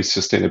concerned with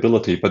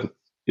sustainability, but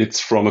it's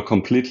from a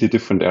completely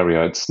different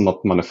area. It's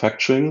not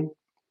manufacturing,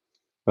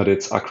 but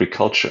it's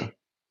agriculture.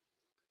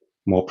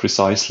 More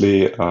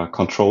precisely,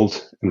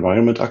 controlled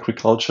environment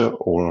agriculture,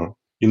 or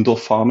indoor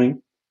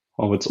farming,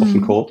 how it's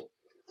often called.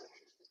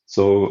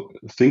 So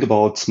think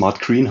about smart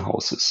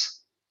greenhouses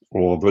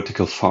or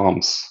vertical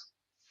farms.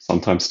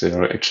 Sometimes they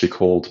are actually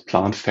called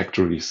plant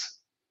factories,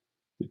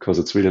 because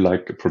it's really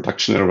like a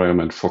production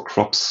environment for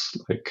crops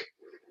like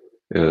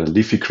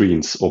leafy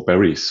greens or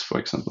berries, for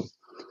example.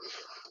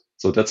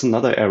 So that's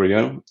another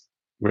area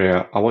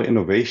where our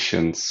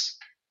innovations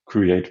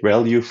create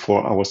value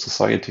for our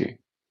society.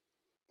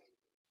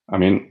 I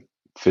mean,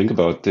 think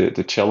about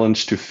the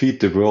challenge to feed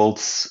the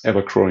world's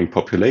ever-growing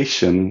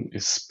population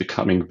is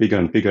becoming bigger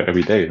and bigger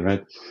every day,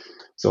 right?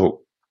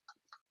 So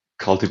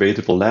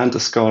cultivatable land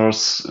is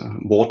scarce,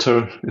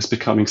 water is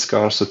becoming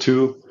scarcer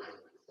too.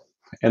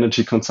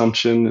 Energy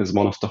consumption is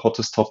one of the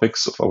hottest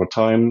topics of our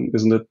time,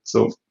 isn't it?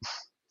 So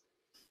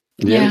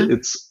in the end,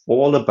 it's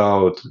all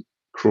about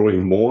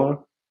growing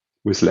more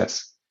with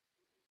less.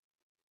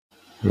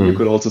 You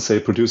could also say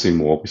producing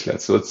more with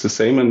less. So it's the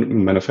same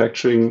in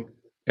manufacturing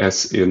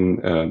as in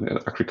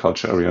the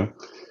agriculture area.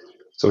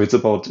 So it's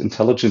about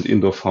intelligent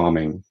indoor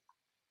farming.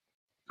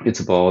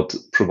 It's about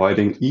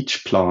providing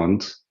each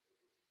plant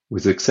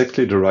with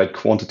exactly the right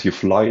quantity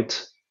of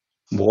light,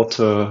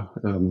 water,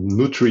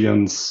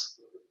 nutrients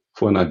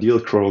for an ideal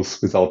growth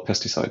without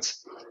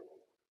pesticides.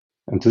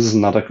 And this is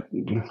another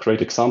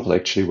great example,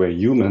 actually, where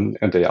human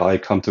and AI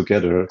come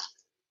together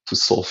to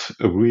solve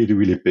a really,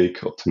 really big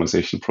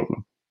optimization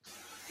problem.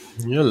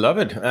 You love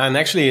it. And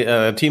actually,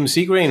 Team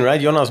SeaGreen, right?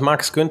 Jonas,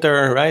 Max,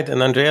 Günther, right?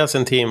 And Andreas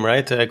and team,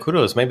 right?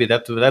 Kudos. Maybe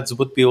that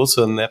would be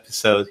also an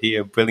episode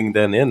here, bringing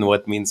them in.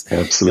 What means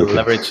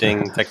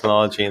leveraging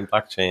technology and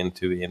blockchain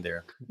to be in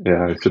there.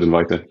 Yeah, I could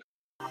invite them.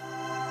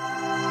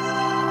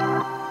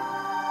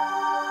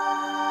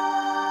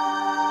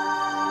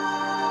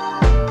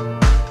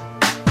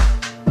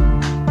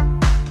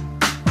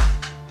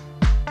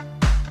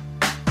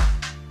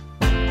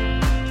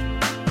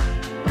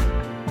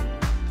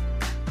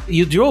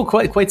 You draw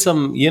quite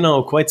some,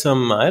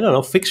 I don't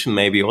know, fiction,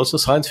 maybe also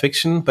science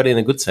fiction, but in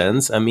a good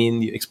sense. I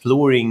mean,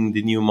 exploring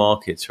the new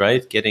markets,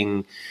 right?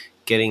 Getting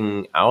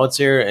out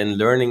there and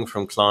learning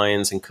from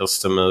clients and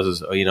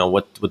customers,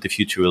 what the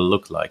future will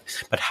look like.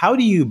 But how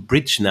do you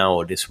bridge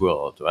now this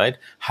world, right?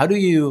 How do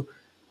you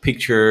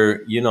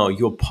picture,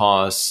 your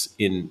path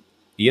in,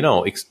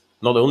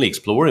 not only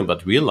exploring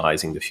but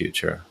realizing the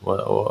future?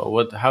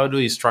 How do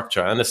you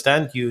structure? I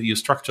understand you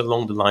structure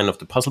along the line of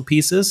the puzzle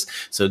pieces.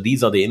 So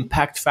these are the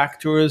impact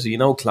factors,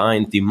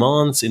 client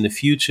demands in the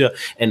future,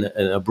 and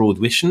a broad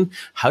vision.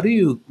 How do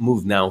you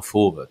move now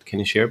forward? Can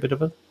you share a bit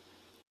of it?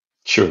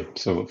 Sure.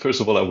 So first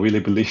of all, I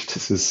really believe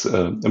this is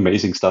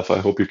amazing stuff. I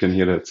hope you can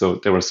hear that. So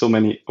there are so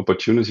many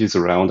opportunities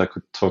around. I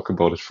could talk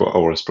about it for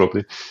hours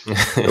probably.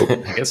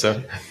 I guess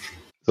so.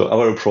 So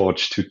our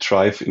approach to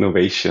drive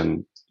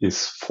innovation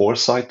is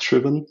foresight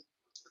driven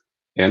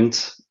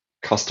and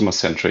customer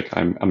centric.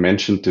 I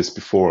mentioned this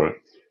before.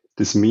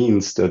 This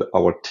means that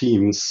our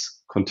teams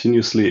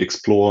continuously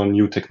explore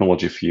new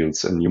technology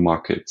fields and new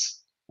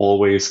markets,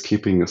 always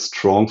keeping a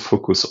strong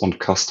focus on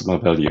customer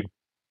value.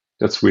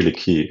 That's really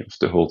key of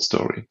the whole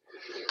story.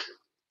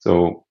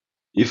 So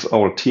if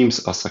our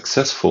teams are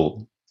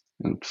successful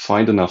and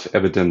find enough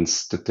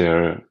evidence that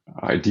their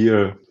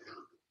idea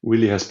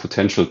really has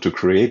potential to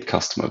create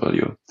customer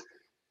value,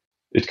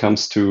 it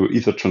comes to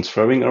either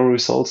transferring our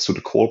results to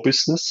the core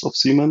business of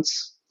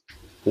Siemens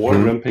or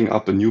ramping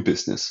up a new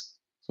business.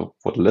 So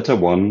for the latter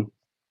one,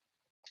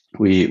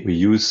 we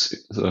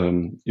use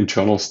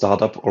internal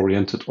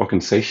startup-oriented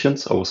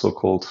organizations, our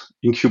so-called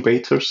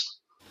incubators.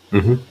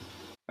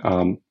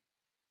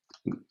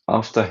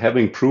 After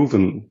having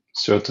proven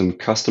certain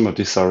customer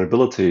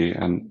desirability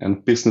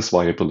and business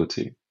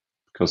viability,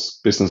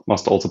 because business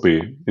must also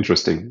be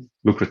interesting,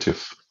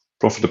 lucrative,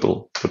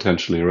 profitable,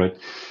 potentially, right?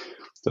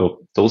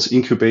 So those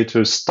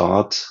incubators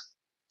start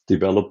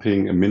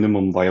developing a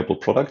minimum viable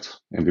product,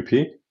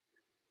 MVP,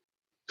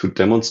 to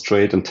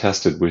demonstrate and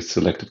test it with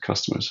selected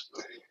customers.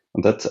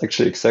 And that's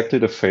actually exactly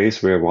the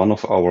phase where one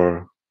of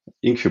our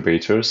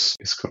incubators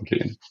is currently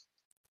in.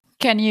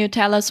 Can you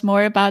tell us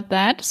more about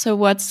that? So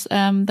what's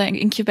the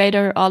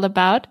incubator all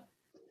about?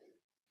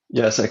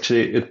 Yes,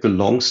 actually, it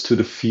belongs to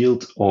the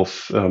field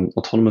of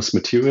autonomous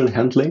material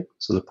handling.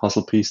 So the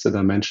puzzle piece that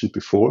I mentioned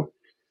before.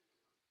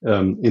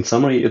 In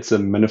summary, it's a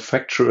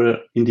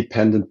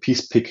manufacturer-independent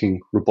piece-picking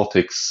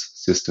robotics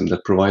system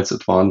that provides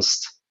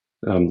advanced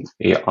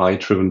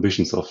AI-driven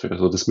vision software.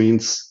 So this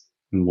means,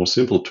 in more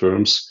simple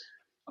terms,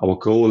 our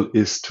goal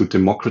is to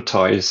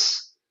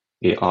democratize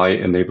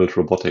AI-enabled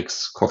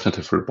robotics,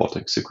 cognitive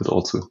robotics, you could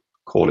also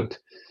call it.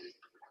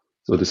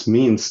 So this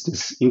means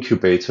this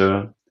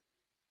incubator,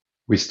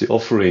 with the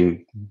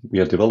offering we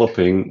are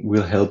developing,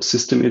 will help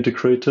system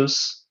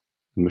integrators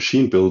and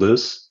machine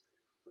builders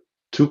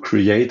to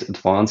create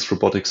advanced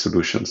robotic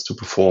solutions to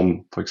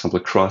perform, for example,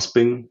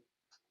 grasping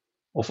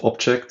of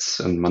objects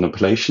and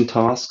manipulation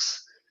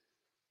tasks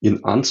in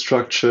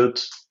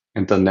unstructured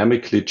and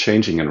dynamically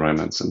changing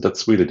environments. And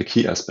that's really the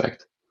key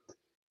aspect.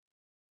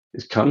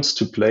 It comes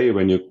to play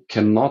when you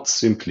cannot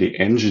simply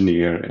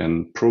engineer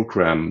and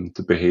program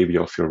the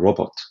behavior of your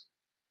robot,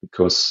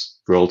 because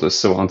the world is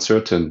so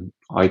uncertain,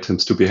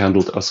 items to be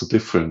handled are so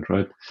different,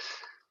 right?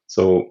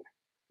 So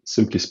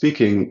simply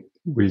speaking,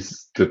 with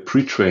the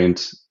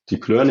pre-trained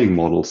deep learning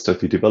models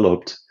that we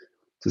developed,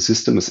 the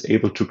system is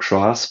able to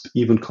grasp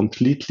even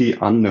completely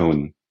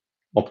unknown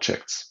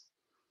objects.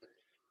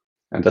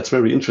 And that's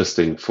very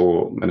interesting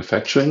for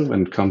manufacturing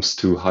when it comes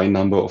to high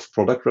number of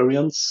product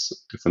variants,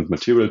 different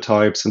material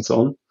types, and so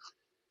on.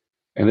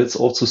 And it's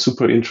also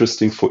super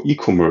interesting for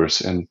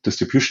e-commerce and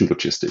distribution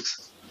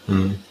logistics.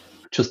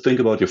 Just think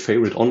about your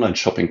favorite online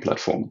shopping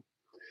platform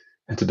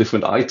and the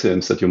different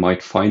items that you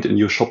might find in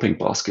your shopping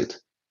basket.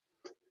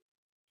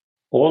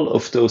 All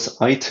of those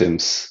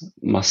items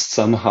must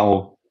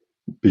somehow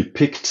be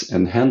picked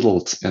and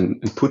handled and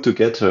put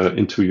together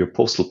into your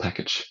postal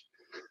package.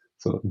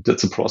 So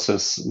that's a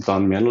process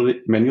done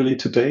manually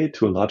today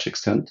to a large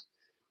extent.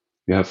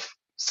 We have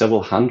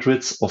several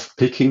hundreds of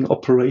picking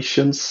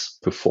operations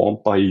performed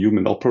by a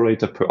human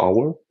operator per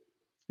hour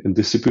in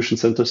distribution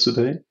centers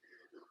today.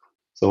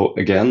 So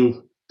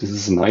again, this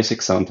is a nice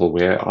example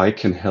where I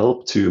can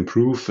help to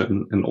improve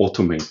and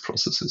automate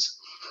processes.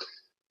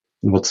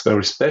 And what's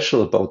very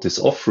special about this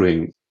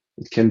offering,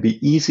 it can be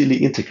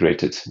easily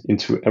integrated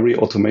into every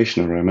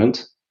automation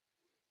environment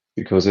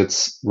because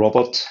it's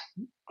robot,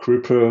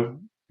 gripper,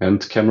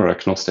 and camera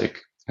agnostic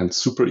and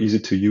super easy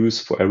to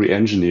use for every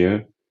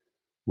engineer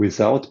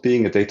without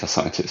being a data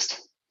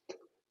scientist.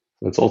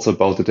 It's also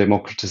about the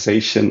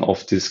democratization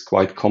of this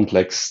quite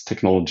complex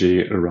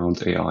technology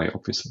around AI,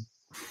 obviously.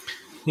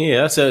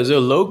 Yeah, so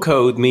low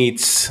code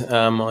meets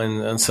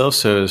on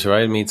self-service,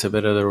 right? Meets a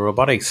bit of the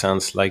robotics.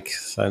 Sounds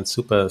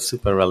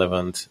super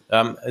relevant.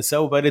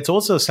 But it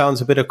also sounds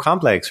a bit of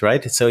complex,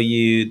 right? So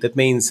that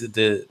means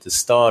the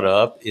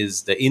startup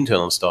is the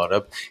internal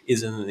startup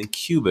is an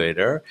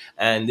incubator,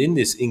 and in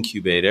this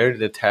incubator,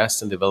 they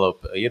test and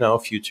develop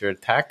future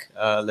tech,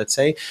 let's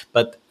say.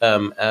 But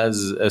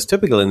as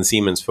typical in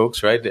Siemens,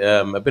 folks, right?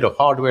 A bit of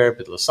hardware, a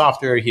bit of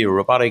software. Here, a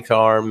robotic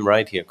arm,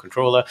 right? Here,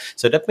 controller.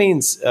 So that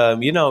means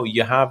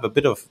you have a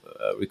bit of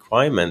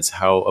requirements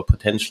how a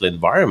potential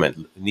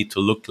environment need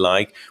to look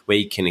like where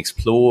you can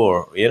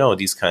explore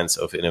these kinds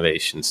of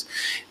innovations.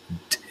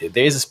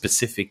 There's a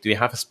specific, do you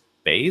have a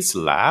space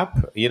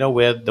lab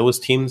where those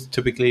teams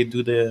typically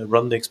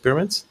run the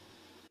experiments?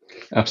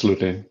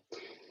 Absolutely.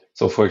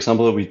 So for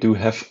example, we do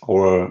have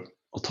our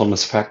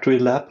autonomous factory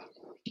lab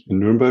in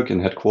Nuremberg,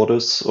 in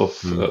headquarters of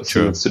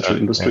Siemens Digital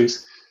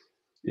Industries.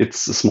 Yeah.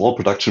 It's a small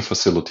production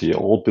facility,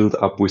 all built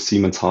up with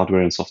Siemens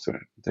hardware and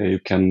software. There you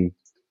can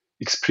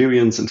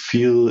experience and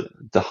feel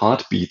the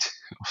heartbeat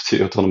of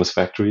the autonomous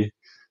factory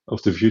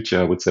of the future,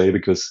 I would say,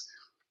 because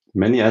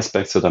many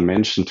aspects that I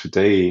mentioned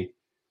today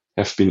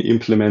have been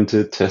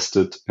implemented,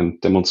 tested, and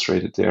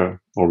demonstrated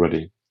there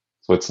already.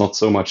 So it's not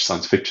so much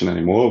science fiction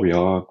anymore. We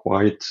are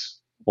quite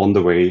on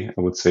the way,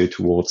 I would say,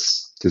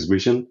 towards this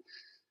vision.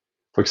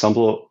 For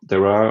example,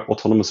 there are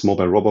autonomous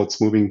mobile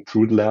robots moving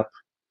through the lab,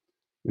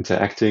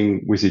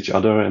 interacting with each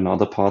other and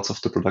other parts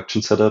of the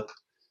production setup.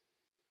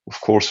 Of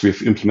course,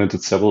 we've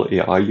implemented several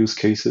AI use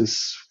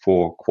cases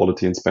for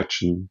quality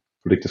inspection,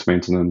 predictive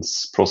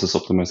maintenance, process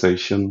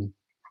optimization,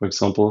 for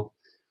example.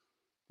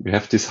 We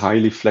have this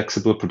highly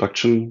flexible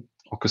production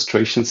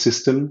orchestration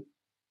system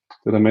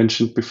that I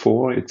mentioned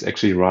before. It's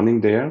actually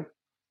running there.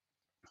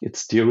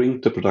 It's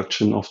steering the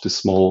production of this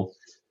small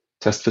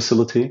test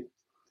facility.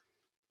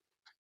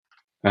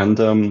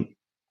 And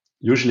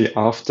usually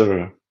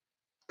after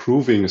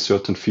proving a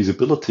certain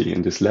feasibility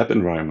in this lab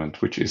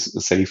environment, which is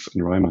a safe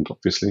environment,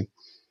 obviously,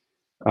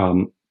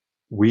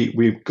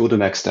 we go the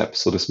next step.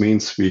 So this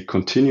means we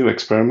continue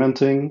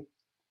experimenting,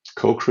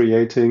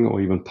 co-creating,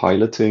 or even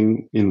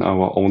piloting in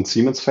our own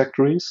Siemens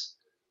factories,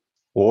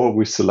 or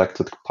with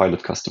selected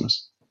pilot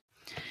customers.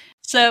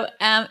 So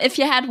if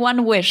you had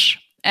one wish,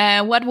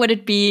 what would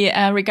it be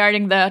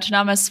regarding the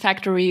autonomous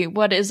factory?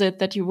 What is it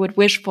that you would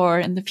wish for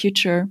in the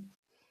future?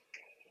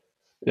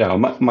 Yeah,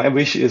 my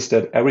wish is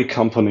that every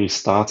company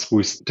starts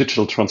with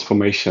digital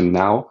transformation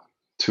now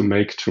to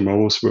make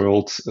tomorrow's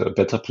world a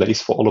better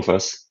place for all of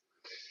us.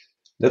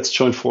 Let's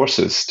join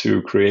forces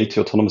to create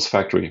the autonomous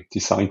factory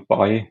designed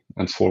by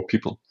and for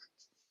people.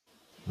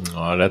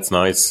 Oh, that's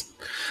nice.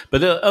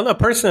 But on a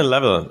personal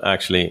level,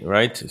 actually,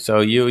 right?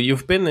 So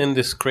you've been in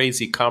this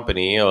crazy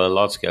company or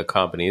large scale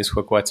companies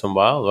for quite some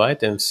while,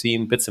 right? And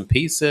seen bits and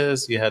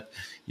pieces. You had,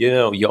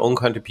 your own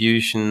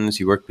contributions.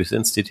 You worked with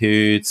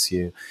institutes.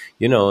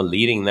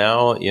 Leading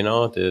now,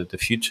 the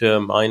future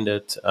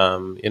minded,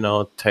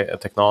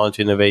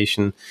 technology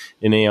innovation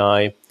in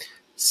AI.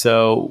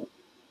 So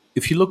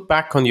if you look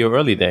back on your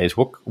early days,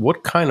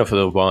 what kind of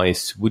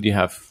advice would you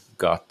have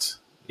got,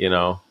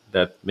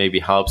 that maybe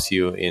helps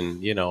you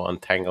in,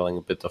 untangling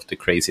a bit of the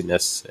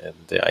craziness and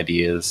the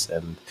ideas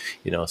and,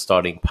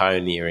 starting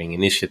pioneering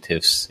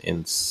initiatives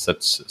in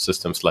such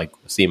systems like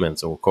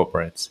Siemens or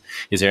corporates?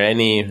 Is there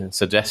any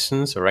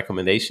suggestions or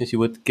recommendations you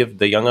would give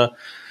the younger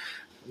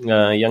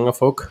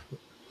folk?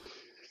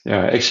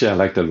 Yeah, actually, I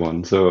like that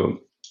one.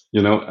 So,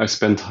 I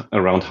spent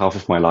around half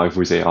of my life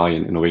with AI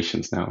and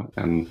innovations now.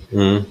 And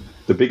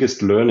the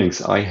biggest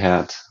learnings I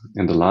had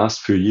in the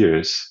last few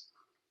years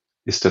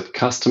is that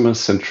customer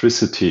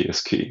centricity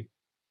is key.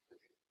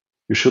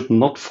 You should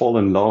not fall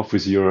in love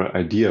with your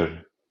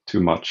idea too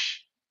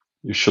much.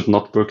 You should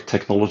not work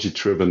technology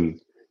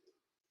driven,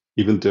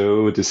 even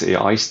though this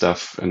AI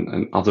stuff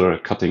and other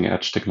cutting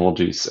edge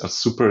technologies are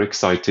super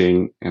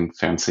exciting and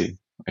fancy.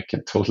 I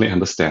can totally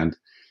understand.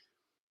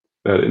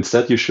 But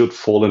instead, you should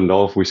fall in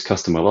love with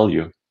customer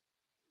value,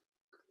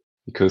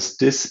 because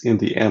this, in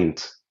the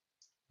end,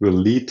 will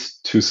lead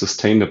to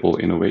sustainable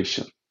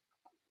innovation.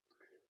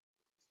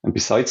 And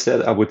besides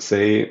that, I would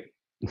say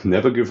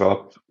never give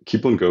up,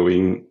 keep on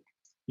going,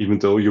 even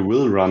though you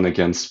will run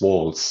against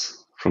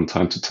walls from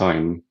time to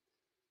time.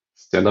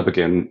 Stand up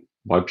again,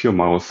 wipe your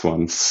mouth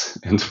once,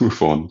 and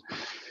move on.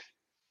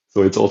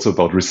 So it's also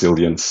about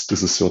resilience.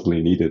 This is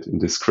certainly needed in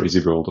this crazy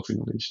world of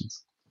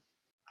innovations.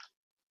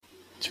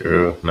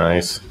 True.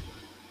 Nice.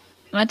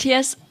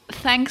 Matthias,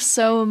 thanks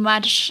so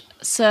much.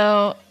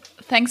 So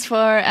thanks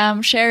for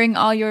sharing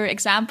all your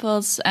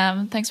examples.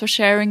 Thanks for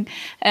sharing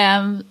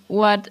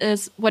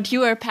what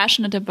you are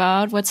passionate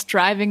about, what's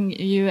driving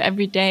you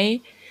every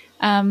day.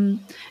 And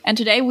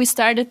today we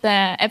started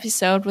the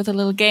episode with a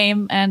little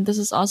game, and this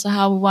is also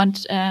how we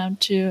want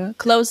to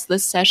close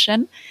this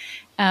session.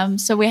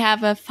 So we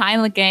have a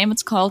final game.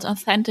 It's called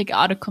Authentic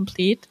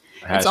Autocomplete.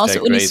 It's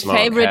also Uni's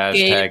favorite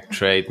game.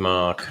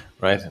 Trademark,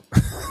 right?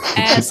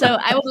 So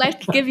I would like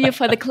to give you,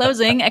 for the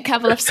closing, a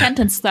couple of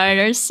sentence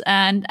starters,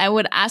 and I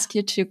would ask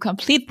you to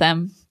complete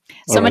them.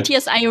 So, right.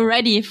 Matthias, are you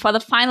ready for the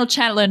final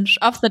challenge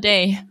of the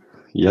day?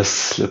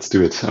 Yes, let's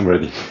do it. I'm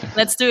ready.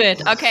 Let's do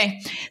it.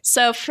 Okay.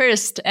 So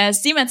first,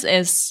 Siemens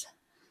is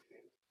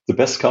the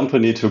best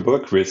company to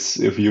work with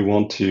if you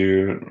want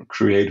to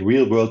create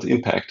real-world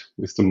impact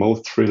with the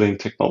most thrilling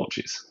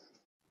technologies.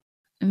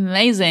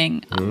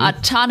 Amazing.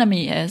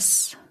 Autonomy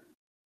is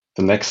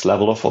the next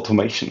level of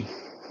automation.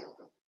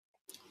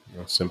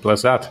 Simple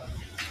as that.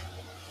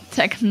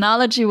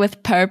 Technology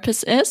with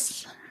purpose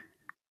is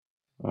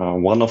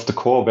one of the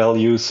core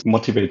values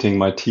motivating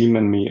my team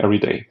and me every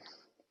day.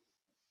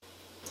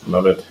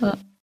 Love it.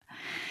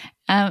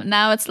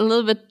 Now it's a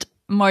little bit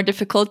more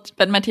difficult,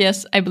 but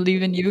Matthias, I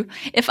believe in you.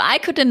 If I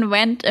could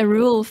invent a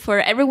rule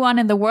for everyone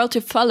in the world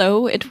to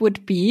follow, it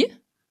would be?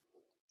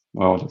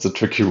 Wow, that's a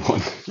tricky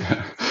one.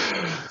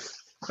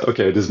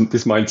 Okay,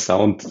 this might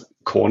sound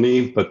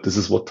corny, but this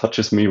is what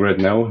touches me right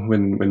now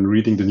when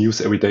reading the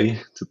news every day,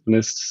 to be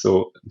honest.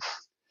 So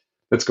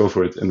let's go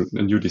for it,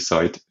 and you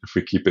decide if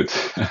we keep it.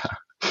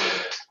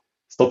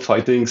 Stop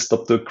fighting,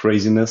 stop the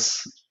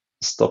craziness,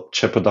 stop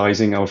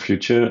jeopardizing our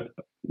future.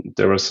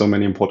 There are so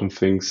many important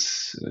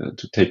things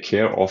to take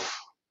care of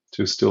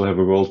to still have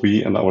a world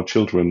we and our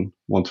children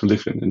want to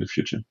live in the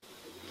future.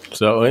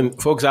 So, and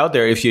folks out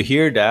there, if you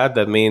hear that,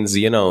 that means,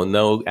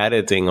 no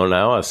editing on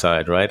our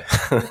side, right?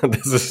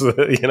 This is,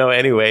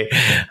 anyway,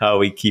 how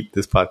we keep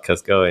this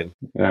podcast going.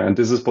 Yeah, and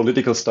this is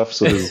political stuff,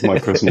 so this is my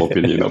personal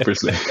opinion,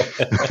 obviously.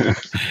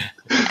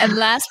 And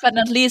last but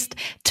not least,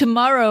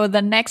 tomorrow,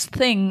 the next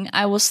thing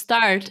I will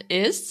start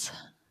is...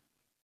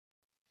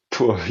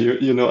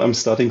 I'm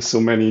starting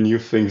so many new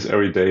things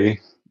every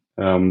day.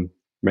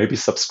 Maybe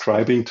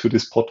subscribing to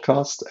this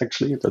podcast,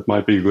 actually, that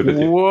might be a good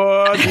idea.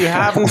 What? You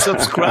haven't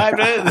subscribed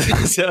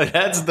it? So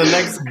that's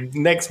the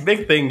next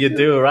big thing you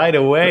do right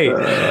away.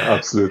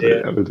 Absolutely,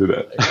 yeah. I will do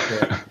that.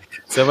 Okay.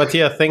 So,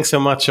 Matthias, thanks so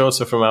much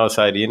also from our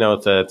side,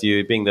 that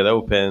you being that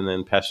open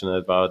and passionate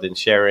about and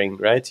sharing,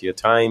 right, your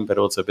time, but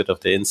also a bit of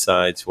the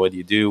insights, what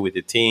you do with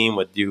the team,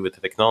 what you do with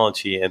the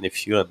technology, and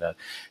if you and that.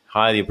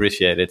 Highly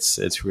appreciate it.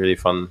 It's really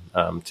fun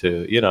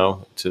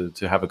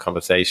to have a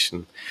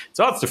conversation.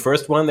 So it's the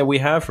first one that we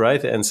have,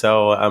 right? And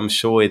so I'm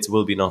sure it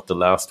will be not the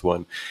last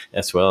one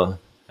as well.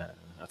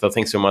 So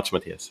thanks so much,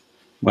 Matthias.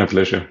 My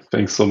pleasure.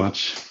 Thanks so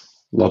much.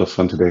 A lot of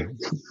fun today.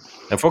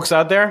 And folks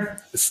out there,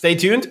 stay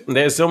tuned.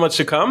 There's so much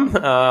to come.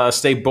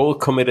 Stay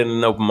bold, committed,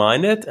 and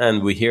open-minded.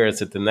 And we hear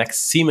us at the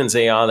next Siemens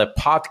AI the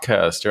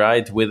podcast,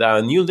 right? With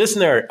our new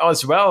listener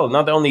as well.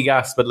 Not only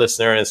guest, but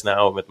listener is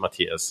now with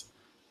Matthias.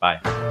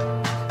 Bye.